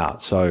burn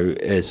out. So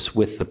it's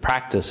with the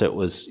practice, it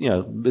was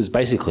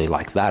basically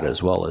like that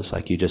as well. It's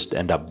like you just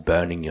end up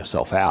burning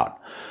yourself out.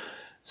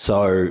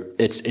 So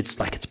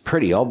it's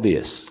pretty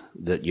obvious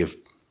that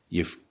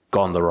you've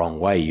gone the wrong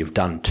way. You've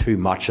done too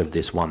much of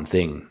this one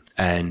thing.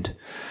 And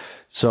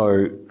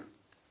so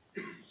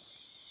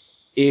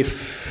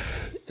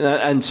if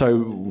I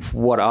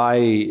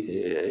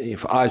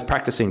was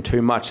practicing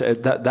too much,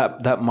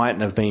 that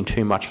mightn't have been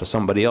too much for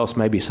somebody else.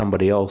 Maybe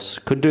somebody else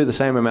could do the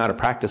same amount of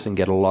practice and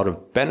get a lot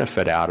of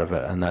benefit out of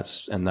it, and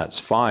that's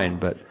fine.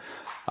 But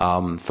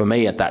for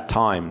me at that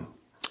time,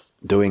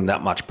 doing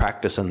that much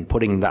practice and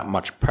putting that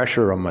much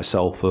pressure on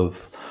myself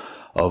of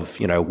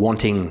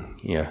wanting,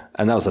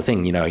 and that was the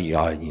thing,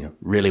 I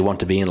really want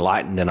to be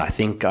enlightened, and I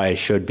think I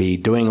should be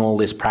doing all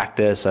this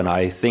practice, and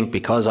I think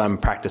because I'm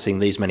practicing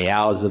these many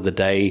hours of the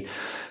day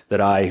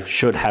that I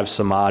should have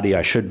samadhi,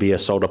 I should be a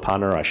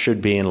sotapanna, I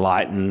should be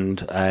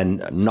enlightened,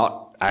 and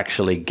not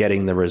actually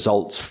getting the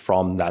results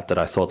from that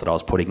I thought that I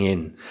was putting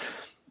in.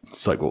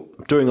 It's like, well,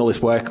 I'm doing all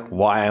this work,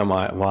 why am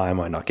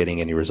I not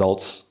getting any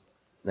results?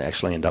 They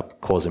actually end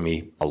up causing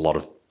me a lot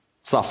of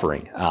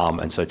suffering.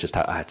 And so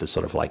I had to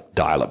sort of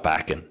dial it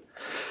back and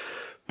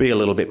be a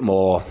little bit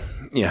more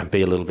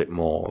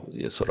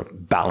sort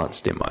of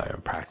balanced in my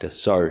own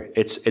practice. So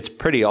it's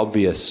pretty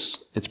obvious.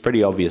 It's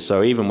pretty obvious.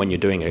 So even when you're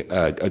doing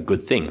a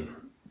good thing,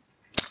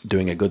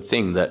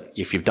 that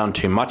if you've done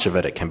too much of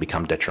it, it can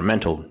become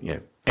detrimental.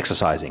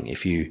 Exercising.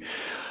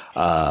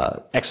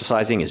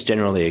 Exercising is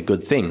generally a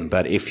good thing,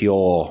 but if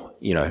you're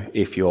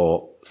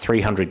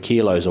 300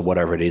 kilos or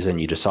whatever it is, and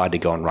you decide to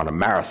go and run a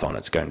marathon,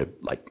 it's going to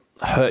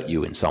hurt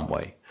you in some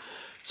way.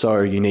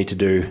 So you need to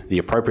do the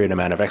appropriate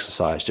amount of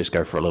exercise, just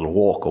go for a little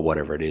walk or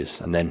whatever it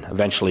is, and then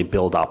eventually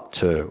build up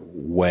to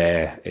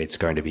where it's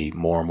going to be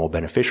more and more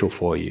beneficial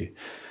for you.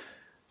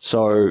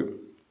 So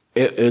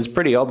it was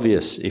pretty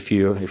obvious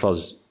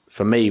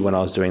for me, when I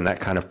was doing that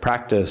kind of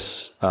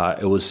practice,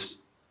 it was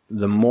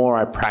the more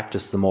I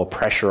practiced, the more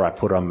pressure I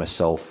put on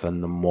myself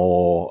and the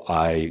more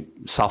I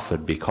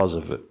suffered because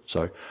of it.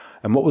 So,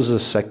 and what was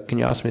can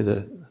you ask me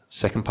the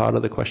second part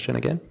of the question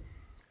again?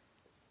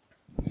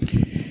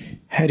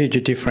 How did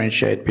you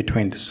differentiate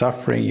between the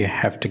suffering you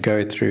have to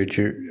go through?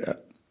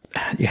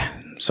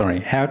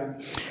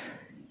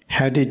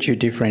 How did you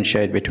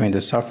differentiate between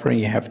the suffering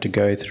you have to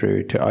go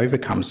through to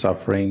overcome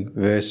suffering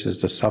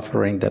versus the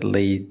suffering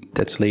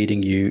that's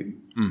leading you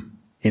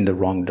in the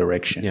wrong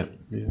direction?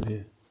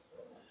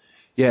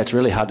 Yeah, it's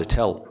really hard to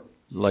tell.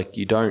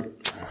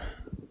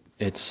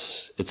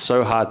 It's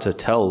so hard to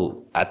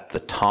tell at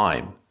the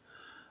time.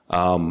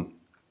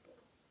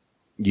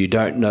 You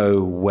don't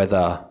know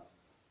whether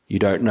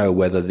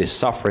this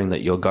suffering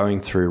that you're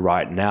going through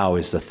right now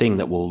is the thing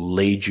that will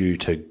lead you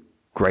to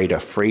greater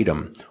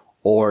freedom,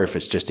 or if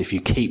it's just, if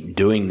you keep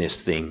doing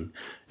this thing,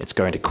 it's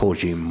going to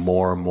cause you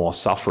more and more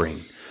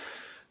suffering.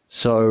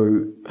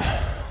 So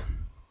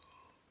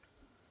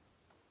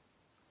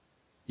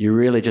you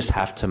really just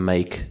have to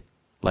make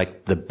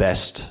the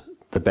best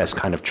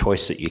kind of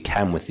choice that you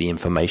can with the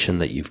information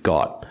that you've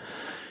got.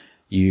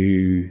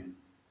 You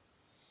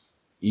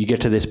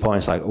get to this point,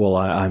 it's like, well,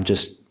 I'm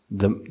just,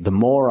 the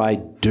more I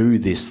do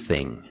this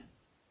thing,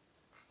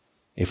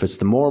 if it's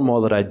the more and more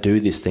that I do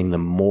this thing, the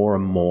more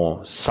and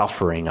more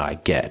suffering I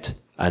get,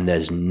 and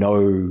there's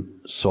no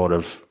sort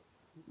of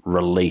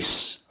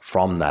release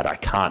from that. I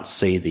can't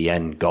see the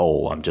end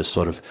goal. I'm just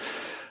sort of,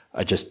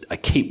 I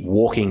keep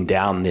walking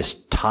down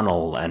this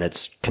tunnel and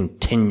it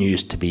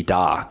continues to be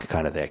dark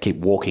kind of thing. I keep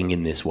walking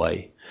in this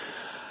way.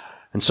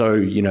 And so,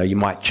 you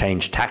might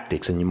change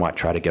tactics and you might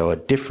try to go a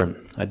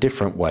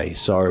different way.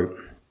 So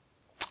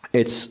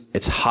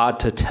it's hard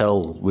to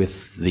tell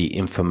with the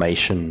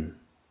information,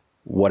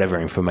 whatever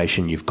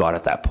information you've got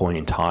at that point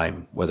in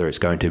time, whether it's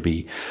going to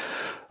be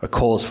a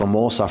cause for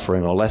more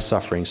suffering or less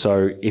suffering.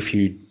 So if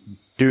you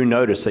do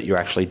notice that you're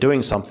actually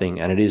doing something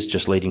and it is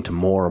just leading to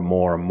more and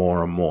more and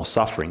more and more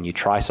suffering, you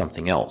try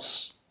something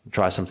else.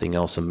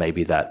 And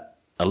maybe that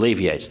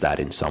alleviates that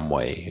in some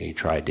way. You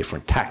try a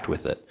different tact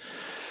with it.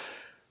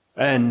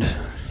 And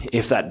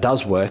if that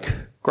does work,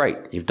 great,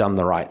 you've done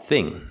the right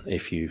thing.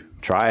 If you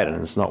try it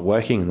and it's not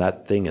working and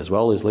that thing as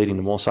well is leading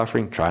to more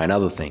suffering, try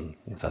another thing.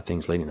 If that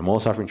thing's leading to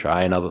more suffering,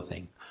 try another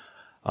thing.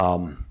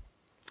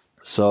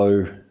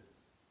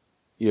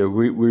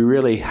 We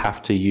really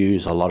have to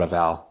use a lot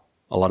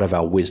of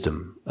our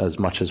wisdom as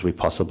much as we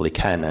possibly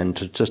can,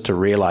 and just to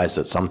realize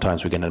that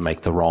sometimes we're going to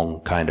make the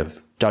wrong kind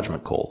of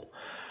judgment call.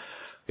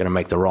 We're going to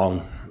make the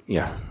wrong,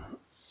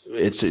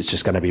 it's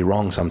just going to be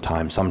wrong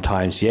sometimes.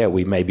 Sometimes,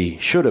 we maybe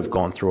should have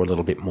gone through a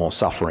little bit more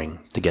suffering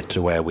to get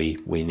to where we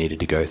needed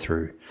to go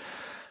through.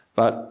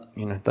 But,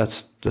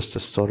 that's just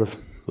sort of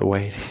the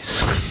way it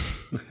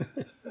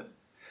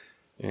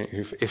is.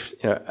 If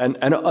you know,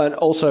 and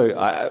also,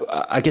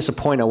 I guess a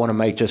point I want to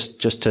make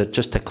just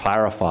to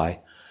clarify,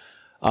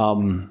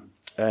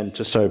 and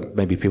just so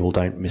maybe people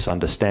don't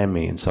misunderstand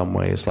me in some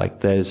ways,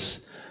 like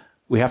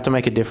we have to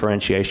make a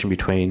differentiation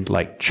between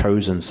like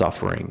chosen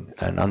suffering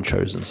and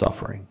unchosen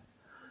suffering.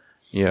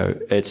 You know,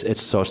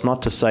 it's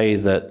not to say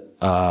that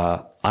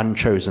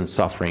unchosen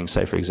suffering,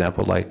 say for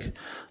example, like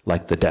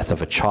the death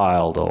of a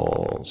child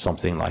or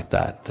something like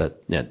that,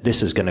 you know,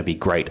 this is going to be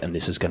great and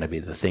this is going to be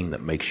the thing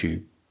that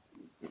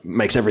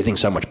makes everything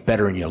so much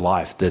better in your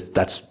life.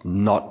 That's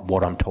not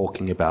what I'm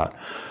talking about.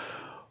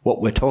 What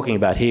we're talking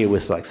about here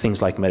with like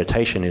things like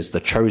meditation is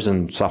the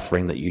chosen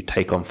suffering that you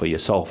take on for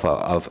yourself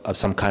of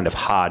some kind of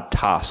hard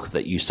task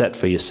that you set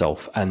for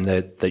yourself, and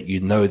that you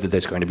know that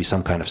there's going to be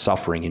some kind of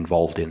suffering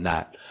involved in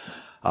that.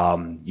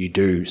 You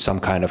do some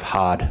kind of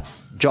hard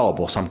job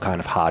or some kind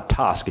of hard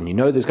task, and you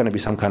know there's going to be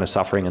some kind of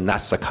suffering, and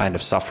that's the kind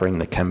of suffering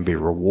that can be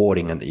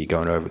rewarding and that you're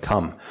going to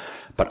overcome.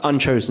 But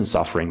unchosen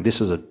suffering,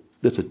 that's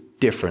a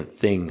different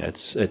thing.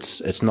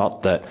 It's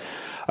not that,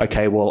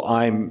 okay, well,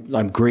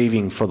 I'm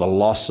grieving for the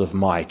loss of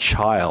my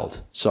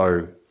child,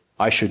 so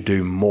I should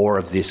do more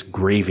of this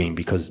grieving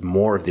because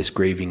more of this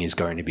grieving is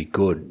going to be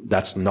good.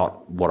 That's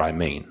not what I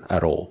mean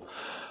at all.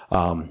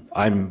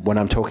 When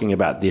I'm talking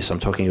about this, I'm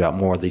talking about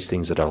more of these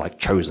things that are like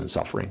chosen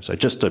suffering. So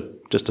just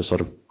to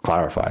sort of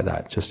clarify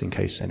that, just in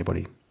case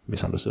anybody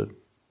misunderstood.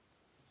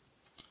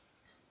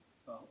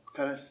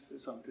 Can I say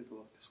something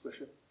about this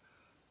question?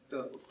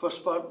 The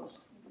first part,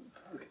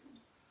 okay.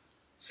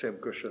 Same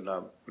question,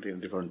 I'm putting it in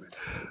a different way.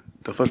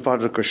 The first part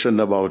of the question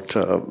about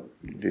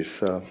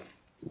this,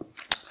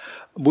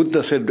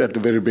 Buddha said at the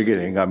very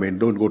beginning, I mean,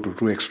 don't go to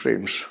two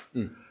extremes.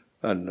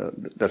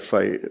 And that's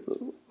why,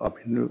 I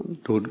mean,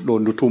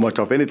 don't do too much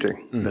of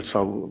anything. That's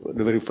how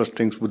the very first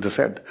things Buddha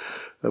said,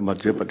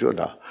 Majjhima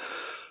Paccaya.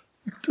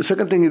 The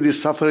second thing is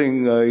this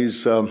suffering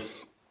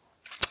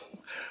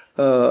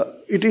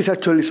it is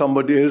actually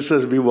somebody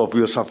else's view of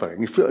your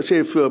suffering.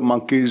 If a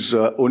monkey is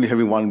only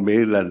having one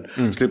meal and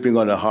sleeping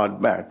on a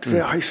hard mat,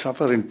 I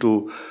suffering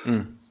to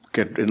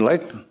get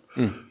enlightened.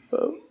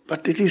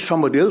 But it is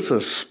somebody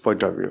else's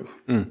point of view,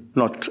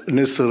 not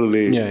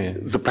necessarily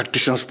the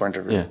practitioner's point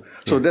of view.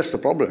 So that's the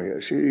problem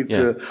here. See,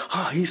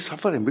 he's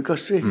suffering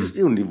because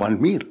he's only one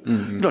meal.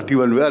 Not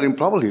even wearing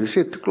properly. You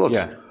see, the clothes.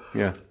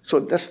 So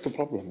that's the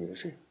problem here.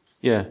 See.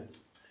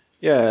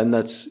 And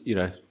that's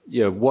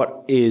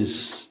what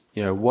is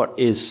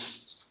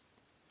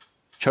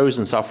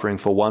chosen suffering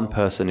for one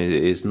person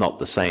is not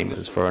the same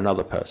as for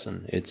another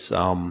person. It's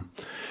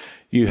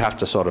you have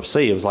to sort of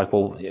see. It was like,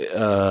 well,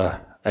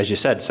 as you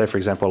said, say for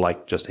example,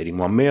 like just eating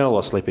one meal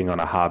or sleeping on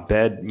a hard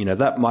bed,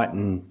 that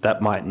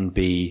mightn't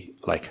be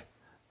like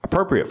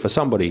appropriate for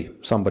somebody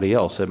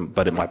else,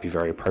 but it might be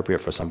very appropriate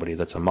for somebody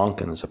that's a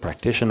monk and is a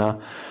practitioner.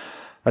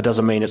 That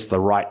doesn't mean it's the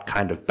right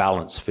kind of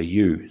balance for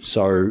you.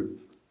 So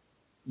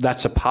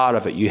that's a part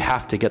of it. You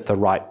have to get the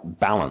right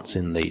balance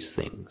in these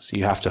things.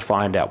 You have to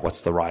find out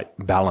what's the right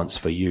balance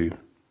for you.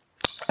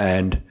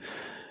 And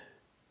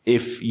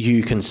if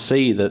you can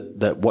see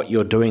that what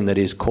you're doing that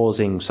is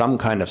causing some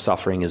kind of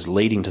suffering is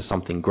leading to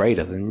something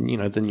greater,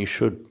 then you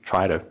should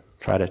try to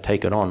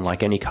take it on,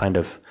 like any kind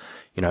of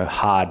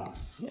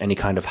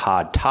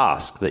hard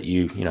task that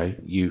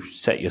you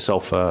set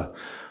yourself for.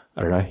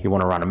 I don't know, you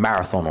want to run a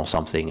marathon or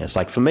something. It's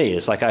like, for me,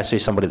 it's like I see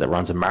somebody that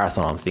runs a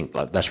marathon, I think,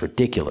 like, that's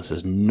ridiculous.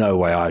 There's no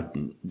way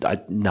I'm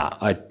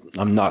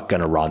not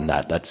going to run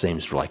that. That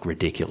seems like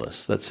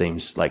ridiculous. That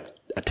seems like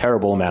a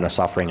terrible amount of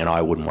suffering, and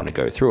I wouldn't want to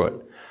go through it.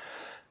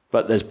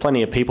 But there's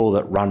plenty of people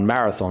that run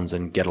marathons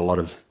and get a lot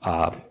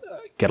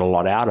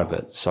out of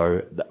it.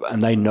 So,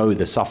 and they know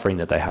the suffering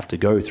that they have to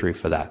go through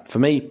for that. For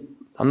me,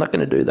 I'm not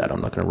going to do that.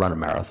 I'm not going to run a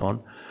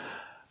marathon.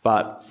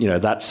 But,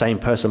 that same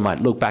person might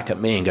look back at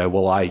me and go,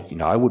 well, I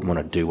wouldn't want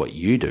to do what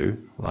you do.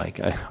 Like,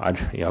 I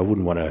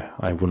wouldn't want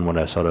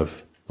to sort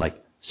of like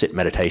sit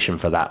meditation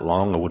for that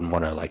long. I wouldn't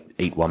want to like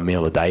eat one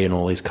meal a day and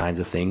all these kinds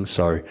of things.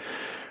 So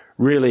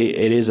really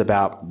it is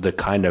about the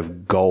kind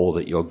of goal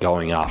that you're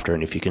going after.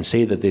 And if you can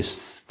see that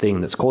this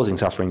thing that's causing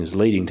suffering is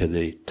leading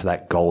to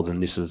that goal, then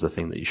this is the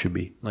thing that you should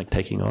be like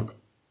taking on.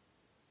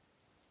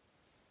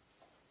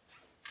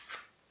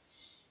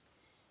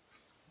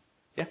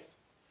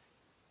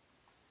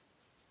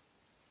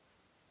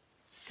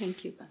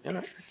 Thank you.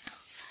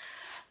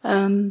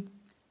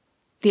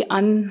 The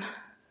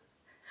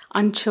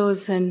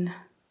unchosen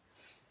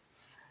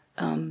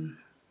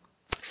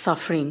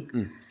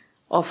suffering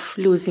of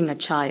losing a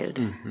child,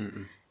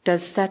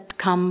 does that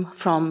come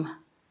from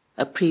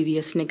a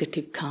previous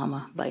negative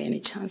karma by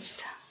any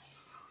chance?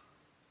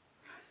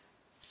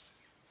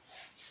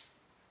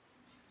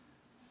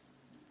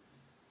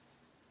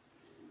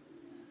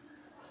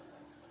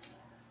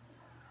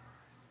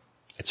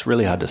 It's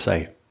really hard to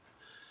say.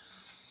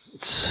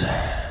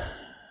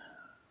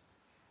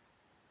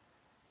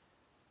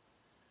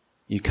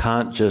 You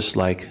can't just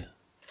like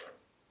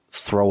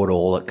throw it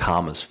all at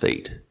karma's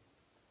feet.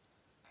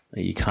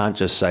 You can't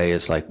just say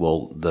it's like,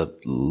 well,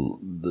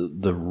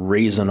 the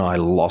reason I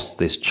lost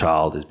this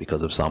child is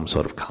because of some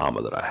sort of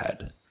karma that I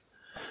had.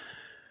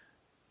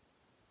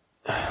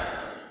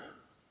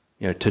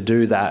 to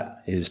do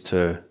that is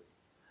to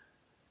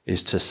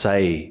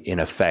say, in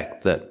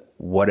effect, that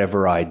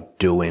whatever I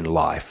do in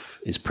life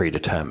is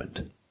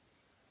predetermined.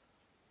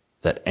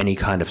 That any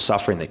kind of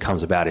suffering that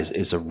comes about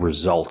is a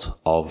result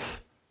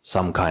of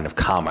some kind of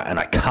karma, and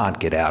I can't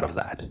get out of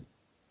that.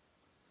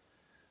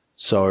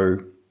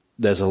 So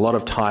there's a lot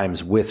of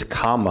times with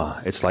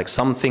karma, it's like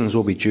some things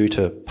will be due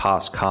to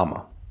past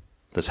karma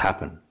that's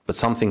happened, but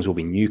some things will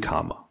be new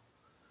karma.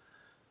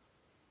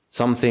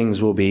 Some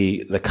things will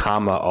be the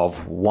karma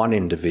of one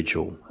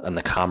individual and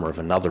the karma of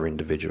another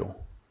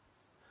individual.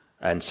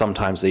 And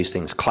sometimes these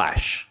things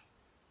clash.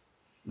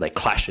 They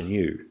clash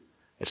anew.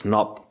 It's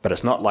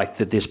not like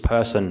that this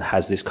person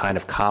has this kind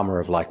of karma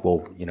of like,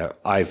 well,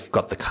 I've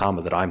got the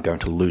karma that I'm going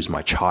to lose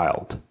my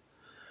child.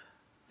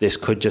 This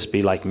could just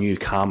be like new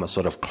karma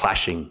sort of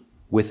clashing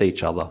with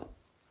each other.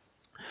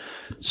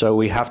 So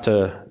we have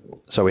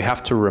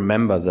to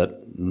remember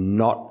that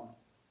not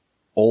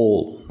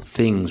all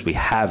things we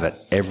have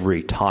at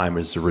every time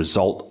is the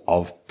result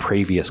of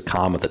previous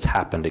karma that's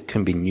happened. It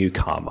can be new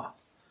karma.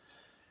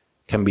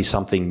 It can be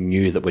something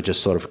new that we're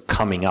just sort of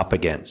coming up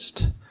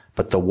against.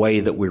 But the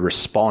way that we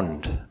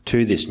respond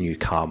to this new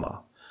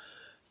karma,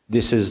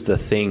 this is the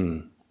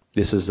thing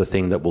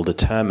that will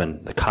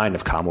determine the kind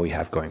of karma we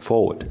have going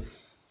forward,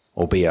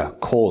 or be a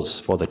cause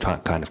for the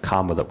kind of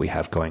karma that we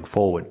have going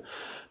forward.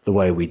 The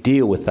way we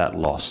deal with that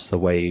loss, the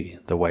way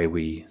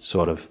we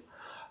sort of,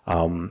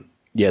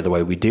 the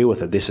way we deal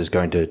with it, this is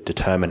going to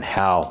determine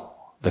how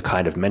the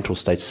kind of mental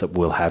states that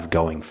we'll have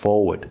going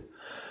forward.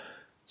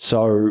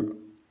 So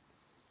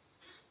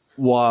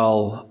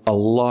while a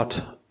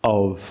lot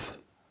of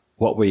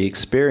what we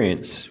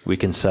experience, we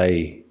can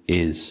say,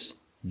 is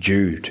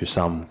due to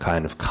some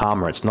kind of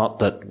karma. It's not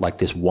that like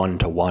this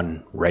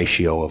one-to-one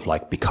ratio of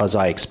like, because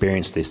I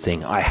experienced this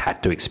thing, I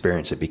had to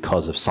experience it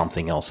because of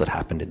something else that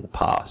happened in the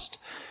past.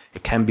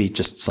 It can be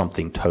just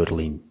something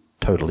totally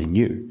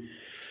new.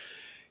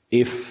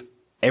 If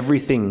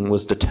everything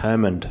was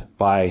determined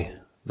by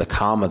the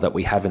karma that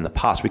we have in the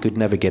past, we could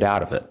never get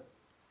out of it.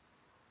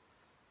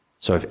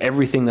 So if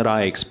everything that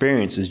I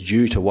experience is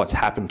due to what's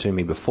happened to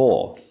me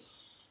before,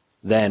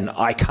 then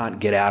I can't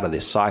get out of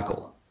this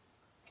cycle.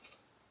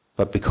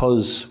 But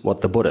because what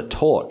the Buddha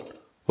taught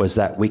was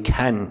that we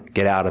can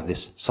get out of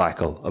this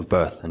cycle of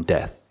birth and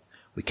death,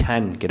 we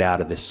can get out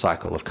of this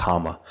cycle of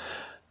karma,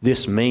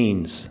 this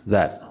means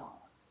that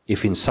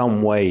if in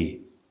some way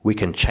we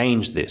can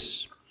change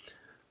this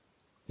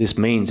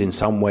means in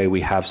some way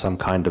we have some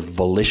kind of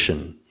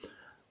volition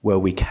where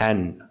we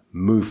can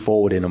move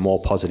forward in a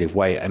more positive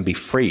way and be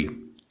free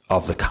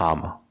of the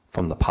karma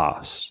from the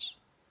past.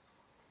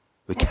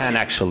 We can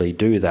actually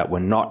do that. We're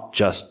not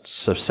just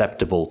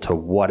susceptible to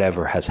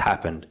whatever has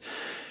happened.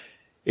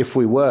 If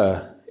we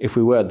were,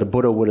 the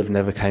Buddha would have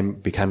never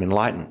become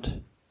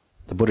enlightened.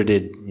 The Buddha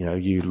did,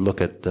 you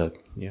look at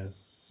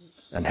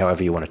and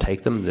however you want to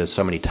take them, there's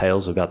so many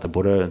tales about the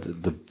Buddha,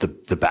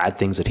 the bad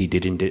things that he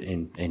did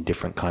in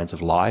different kinds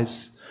of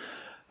lives.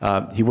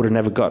 He would have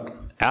never got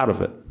out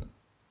of it.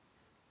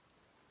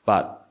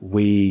 But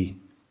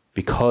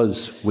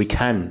because we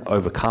can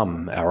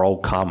overcome our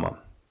old karma,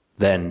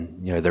 then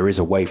there is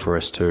a way for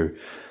us to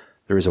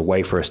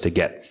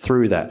get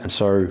through that. And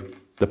so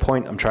the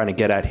point I'm trying to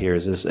get at here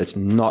is it's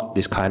not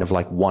this kind of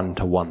like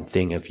one-to-one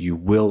thing of you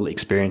will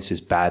experience this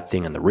bad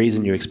thing, and the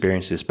reason you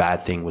experienced this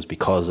bad thing was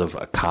because of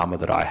a karma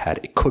that I had.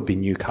 It could be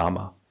new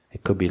karma.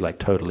 It could be like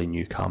totally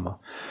new karma.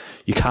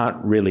 You can't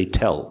really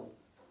tell.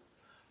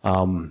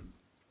 A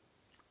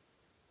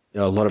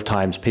lot of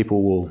times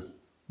people will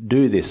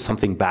do this,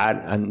 something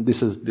bad, and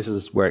this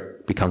is where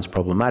it becomes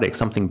problematic.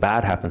 Something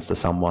bad happens to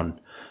someone,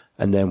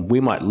 and then we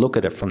might look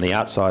at it from the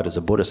outside as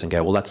a Buddhist and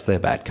go, well, that's their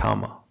bad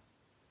karma.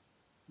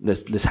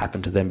 This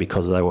happened to them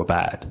because they were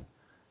bad.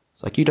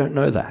 It's like, you don't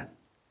know that.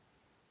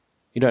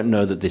 You don't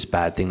know that this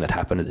bad thing that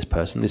happened to this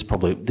person,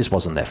 this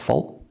wasn't their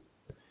fault.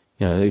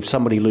 If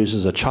somebody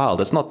loses a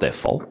child, it's not their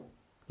fault.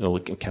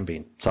 It can be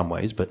in some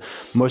ways, but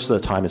most of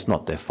the time it's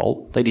not their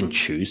fault. They didn't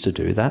choose to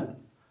do that.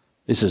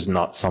 This is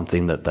not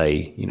something that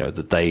they're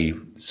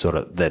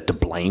to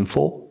blame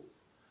for.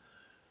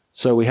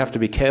 So we have to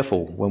be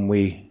careful when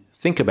we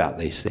think about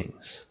these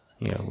things.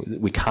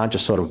 We can't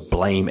just sort of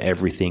blame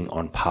everything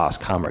on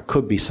past karma. It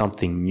could be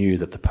something new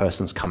that the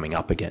person's coming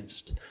up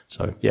against.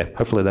 So yeah,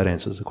 hopefully that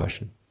answers the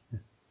question. Yeah.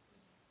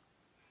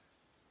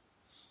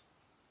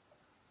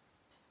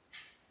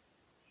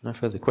 No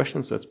further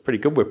questions. That's pretty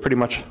good. We're pretty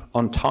much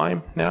on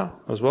time now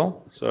as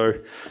well. So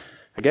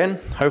again,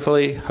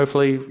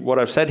 hopefully what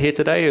I've said here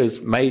today has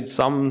made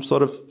some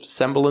sort of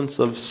semblance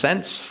of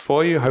sense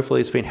for you. Hopefully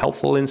it's been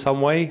helpful in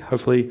some way.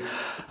 Hopefully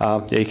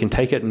you can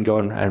take it and go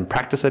and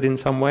practice it in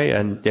some way.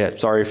 And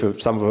sorry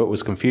if some of it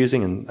was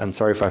confusing, and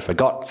sorry if I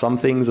forgot some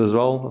things as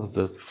well.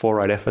 The 4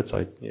 right efforts,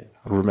 I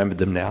remembered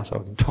them now, so I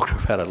can talk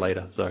about it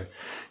later.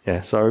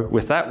 So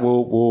with that,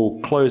 we'll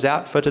close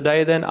out for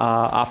today then.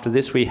 After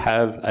this, we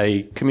have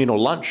a communal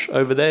lunch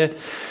over there.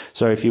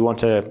 So if you want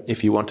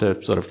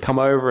to sort of come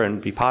over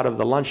and be part of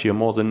the lunch, you're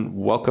more than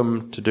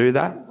welcome to do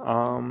that.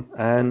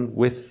 And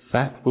with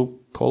that, we'll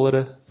call it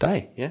a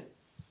day. Yeah?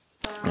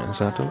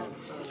 Sadaro.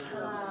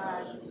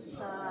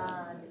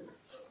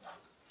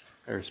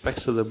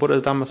 Respects to the Buddha,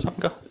 Dhamma,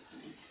 Sangha.